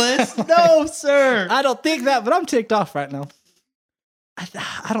 Timeless? No, sir. I don't think that, but I'm ticked off right now.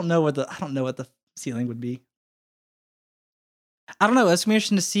 I don't know what the ceiling would be. I don't know. It's gonna be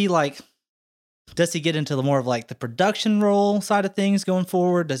interesting to see, like, does he get into the more of like the production role side of things going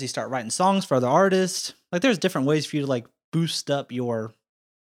forward? Does he start writing songs for other artists? Like, there's different ways for you to like boost up your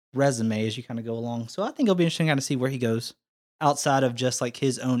resume as you kind of go along. So I think it'll be interesting to kind of see where he goes outside of just like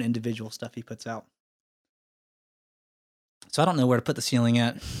his own individual stuff he puts out. So I don't know where to put the ceiling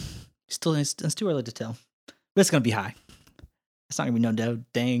at. It's too early to tell. But it's gonna be high. It's not gonna be no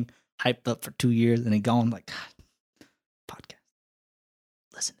dang hyped up for 2 years and then gone. Like, God, podcast.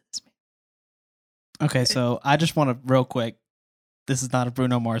 Listen to this, man. Okay, so I just want to real quick. This is not a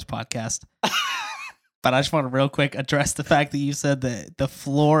Bruno Mars podcast, but I just want to real quick address the fact that you said that the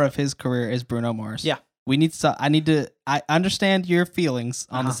floor of his career is Bruno Mars. Yeah, we need to. I understand your feelings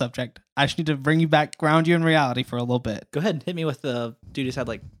on the subject. I just need to bring you back, ground you in reality for a little bit. Go ahead, hit me with the dude who's had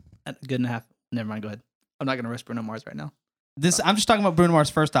like a good and a half. Never mind. Go ahead. I'm not gonna risk Bruno Mars right now. I'm just talking about Bruno Mars'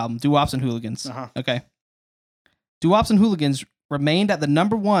 first album, Doo-Wops and Hooligans. Okay. Doo-Wops and Hooligans remained at the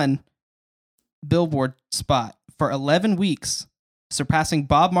number 1 Billboard spot for 11 weeks, surpassing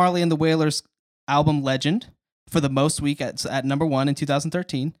Bob Marley and the Wailers' album Legend for the most week at number 1 in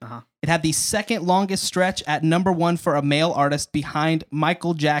 2013. It had the second longest stretch at number 1 for a male artist behind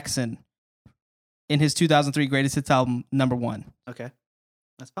Michael Jackson in his 2003 Greatest Hits album, number 1. Okay.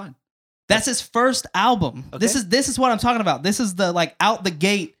 That's fine. That's his first album. Okay. This is what I'm talking about. This is the like out the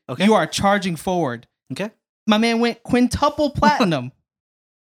gate. Okay. You are charging forward. Okay. My man went quintuple platinum.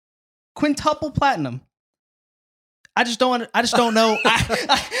 Quintuple platinum. I just don't know.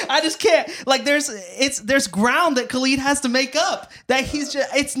 I just can't. Like there's ground that Khalid has to make up. That he's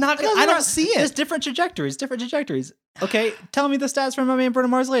just it's not. I don't see it. There's different trajectories. Okay, tell me the stats from my man Bruno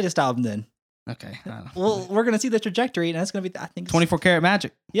Mars' latest album then. Okay. Well, we're gonna see the trajectory, and that's gonna be I think 24 Karat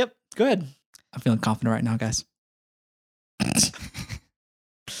Magic. Yep. Go ahead. I'm feeling confident right now, guys.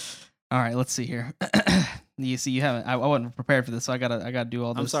 All right, let's see here. You see, you haven't. I wasn't prepared for this, so I gotta do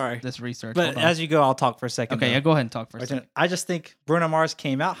all this. I'm sorry. This research. But as you go, I'll talk for a second. Okay, yeah, go ahead and talk for a second. I just think Bruno Mars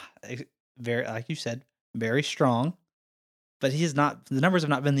came out very, like you said, very strong. But he's not. The numbers have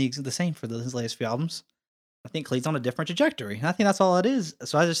not been the same for his latest few albums. I think Khalid's on a different trajectory, and I think that's all it is.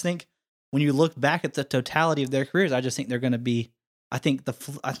 So I just think when you look back at the totality of their careers, I just think they're going to be. I think that's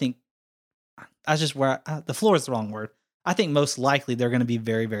just where the floor is the wrong word. I think most likely they're going to be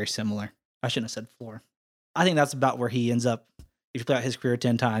very, very similar. I shouldn't have said floor. I think that's about where he ends up. If you play out his career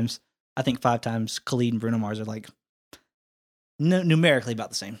 10 times, I think 5 times Khalid and Bruno Mars are like numerically about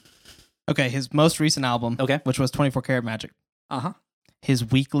the same. Okay, his most recent album, which was 24 Karat Magic. His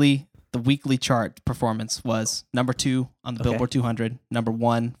weekly chart performance was number 2 on the Billboard 200, number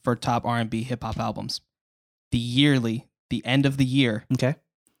 1 for top R&B hip hop albums. The end of the year,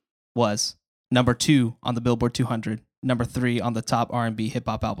 was number 2 on the Billboard 200, number 3 on the top R&B hip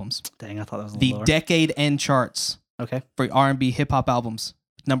hop albums. Dang, I thought that was the lower. Decade end charts. For R&B hip hop albums,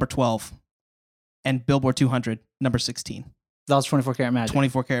 number 12, and Billboard 200, number 16. That was 24 Karat Magic.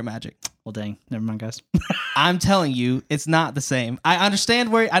 24 Karat Magic. Well, dang, never mind, guys. I'm telling you, it's not the same. I understand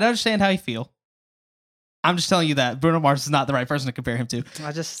how you feel. I'm just telling you that Bruno Mars is not the right person to compare him to.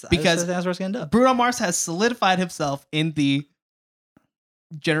 Because that's where it's gonna end up. Bruno Mars has solidified himself in the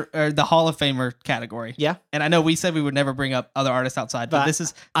Hall of Famer category. Yeah. And I know we said we would never bring up other artists outside, but this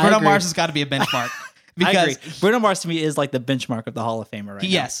is Bruno Mars has got to be a benchmark. Because I agree. Bruno Mars to me is like the benchmark of the Hall of Famer right now.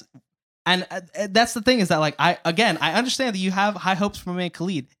 Yes. And that's the thing is that like I understand that you have high hopes for me,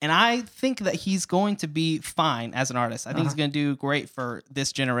 Khalid, and I think that he's going to be fine as an artist. I think he's going to do great for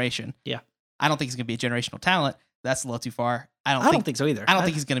this generation. Yeah. I don't think he's going to be a generational talent. That's a little too far. I don't think so either. I don't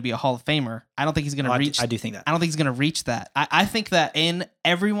think he's going to be a Hall of Famer. I don't think he's going to reach. I do think that. I don't think he's going to reach that. I think that in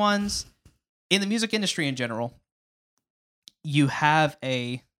the music industry in general, you have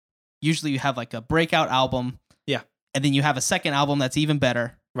usually you have like a breakout album. Yeah. And then you have a second album that's even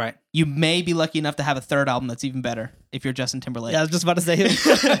better. Right. You may be lucky enough to have a third album that's even better if you're Justin Timberlake. Yeah, I was just about to say.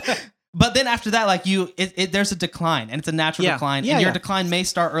 But then after that, like there's a decline, and it's a natural decline, and your decline may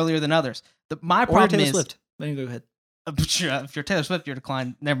start earlier than others. My problem is Swift. Let me go ahead. If you're Taylor Swift, your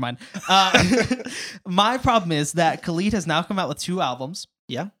decline. Never mind. My problem is that Khalid has now come out with 2 albums.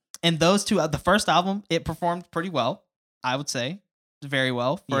 Yeah. And those 2, the first album, it performed pretty well, I would say. Very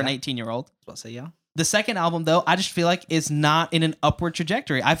well for an 18-year-old. I was about to say, yeah. The second album, though, I just feel like is not in an upward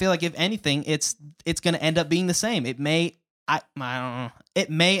trajectory. I feel like if anything, it's going to end up being the same. It may, I don't know. It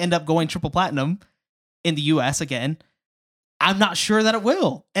may end up going triple platinum in the U.S. again. I'm not sure that it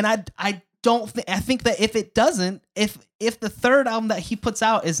will, and I don't think. I think that if it doesn't, if the third album that he puts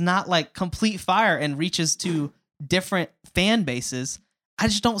out is not like complete fire and reaches to different fan bases, I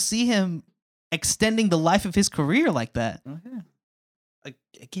just don't see him extending the life of his career like that. Okay.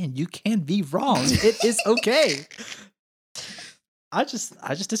 Again, you can be wrong. It is okay. I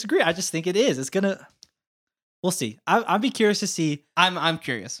just disagree. I just think it is. It's gonna. We'll see. I'd be curious to see. I'm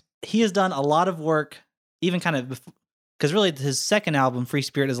curious. He has done a lot of work, even kind of because really his second album, Free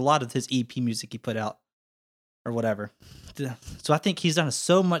Spirit, is a lot of his EP music he put out or whatever. So I think he's done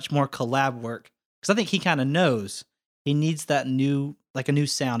so much more collab work because I think he kind of knows he needs that new, like a new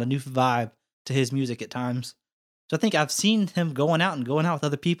sound, a new vibe to his music at times. So I think I've seen him going out with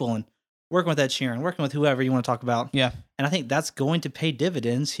other people and working with Ed Sheeran, working with whoever you want to talk about. Yeah. And I think that's going to pay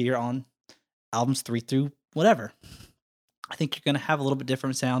dividends here on albums 3 through whatever. I think you're going to have a little bit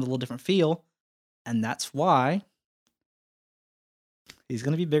different sound, a little different feel. And that's why he's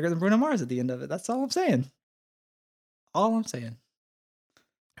going to be bigger than Bruno Mars at the end of it. That's all I'm saying. All I'm saying.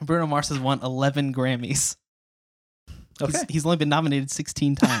 Bruno Mars has won 11 Grammys. Okay. He's only been nominated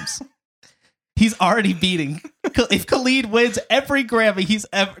 16 times. He's already beating. If Khalid wins every Grammy he's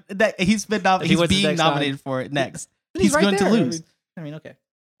been he's being nominated for it next. He's right going there. to lose. I mean, okay.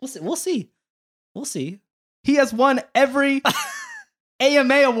 We'll see. He has won every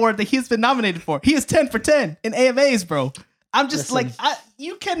AMA award that he's been nominated for. He is 10 for 10 in AMAs, bro. I'm just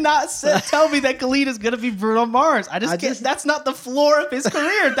you cannot tell me that Khalid is going to be Bruno Mars. I just can't. That's not the floor of his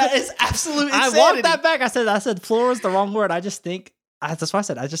career. That is absolute insanity. I walked that back. I said floor is the wrong word. I just think, that's why I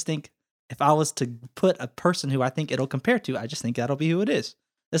said, I just think if I was to put a person who I think it'll compare to, I just think that'll be who it is.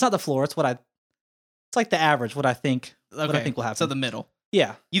 It's not the floor. It's it's like the average, what I think will happen. So the middle.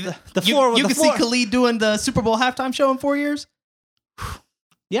 Yeah. The floor. You can see Khalid doing the Super Bowl halftime show in 4 years?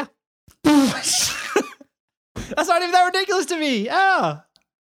 Yeah. That's not even that ridiculous to me. Yeah.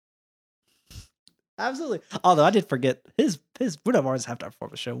 Absolutely. Although I did forget his Bruno Mars halftime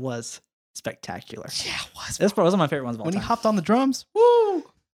performance show was spectacular. Yeah, it was. That's probably one of my favorite ones of all when time. He hopped on the drums. Woo!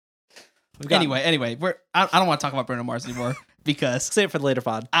 Anyway, I don't want to talk about Bruno Mars anymore because save it for the later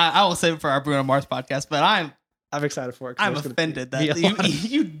pod. I will save it for our Bruno Mars podcast, but I'm excited for it. I'm offended that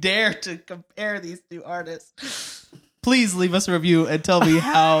you dare to compare these 2 artists. Please leave us a review and tell me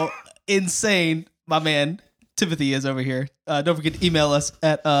how insane my man Timothy is over here. Don't forget to email us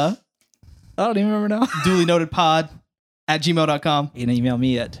at I don't even remember now. dulyNotedPod@gmail.com. You can email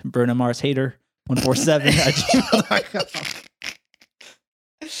me at BrunoMarsHater147@gmail.com.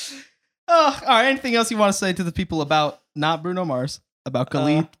 Oh, all right. Anything else you want to say to the people about not Bruno Mars, about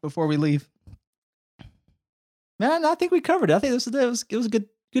Khalid before we leave? Man, I think we covered it. I think it was a good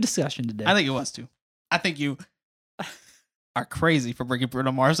discussion today. I think it was too. I think you are crazy for bringing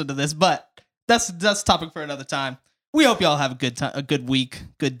Bruno Mars into this, but that's topic for another time. We hope y'all have a good time, a good week,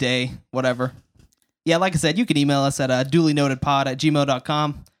 good day, whatever. Yeah, like I said, you can email us at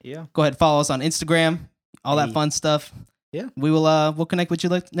dulyNotedPod@gmail.com. Yeah. Go ahead and follow us on Instagram, all that fun stuff. Yeah. We will we'll connect with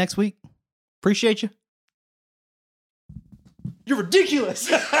you next week. Appreciate you. You're ridiculous.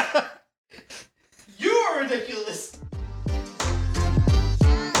 You are ridiculous.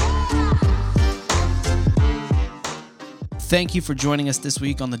 Thank you for joining us this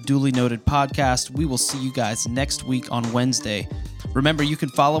week on the Duly Noted podcast. We will see you guys next week on Wednesday. Remember, you can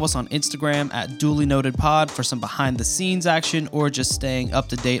follow us on Instagram at Duly Noted Pod for some behind the scenes action or just staying up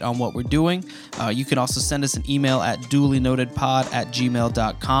to date on what we're doing. You can also send us an email at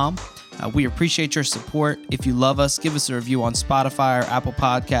dulynotedpod@gmail.com. We appreciate your support. If you love us, give us a review on Spotify or Apple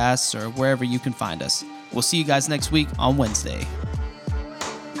Podcasts or wherever you can find us. We'll see you guys next week on Wednesday.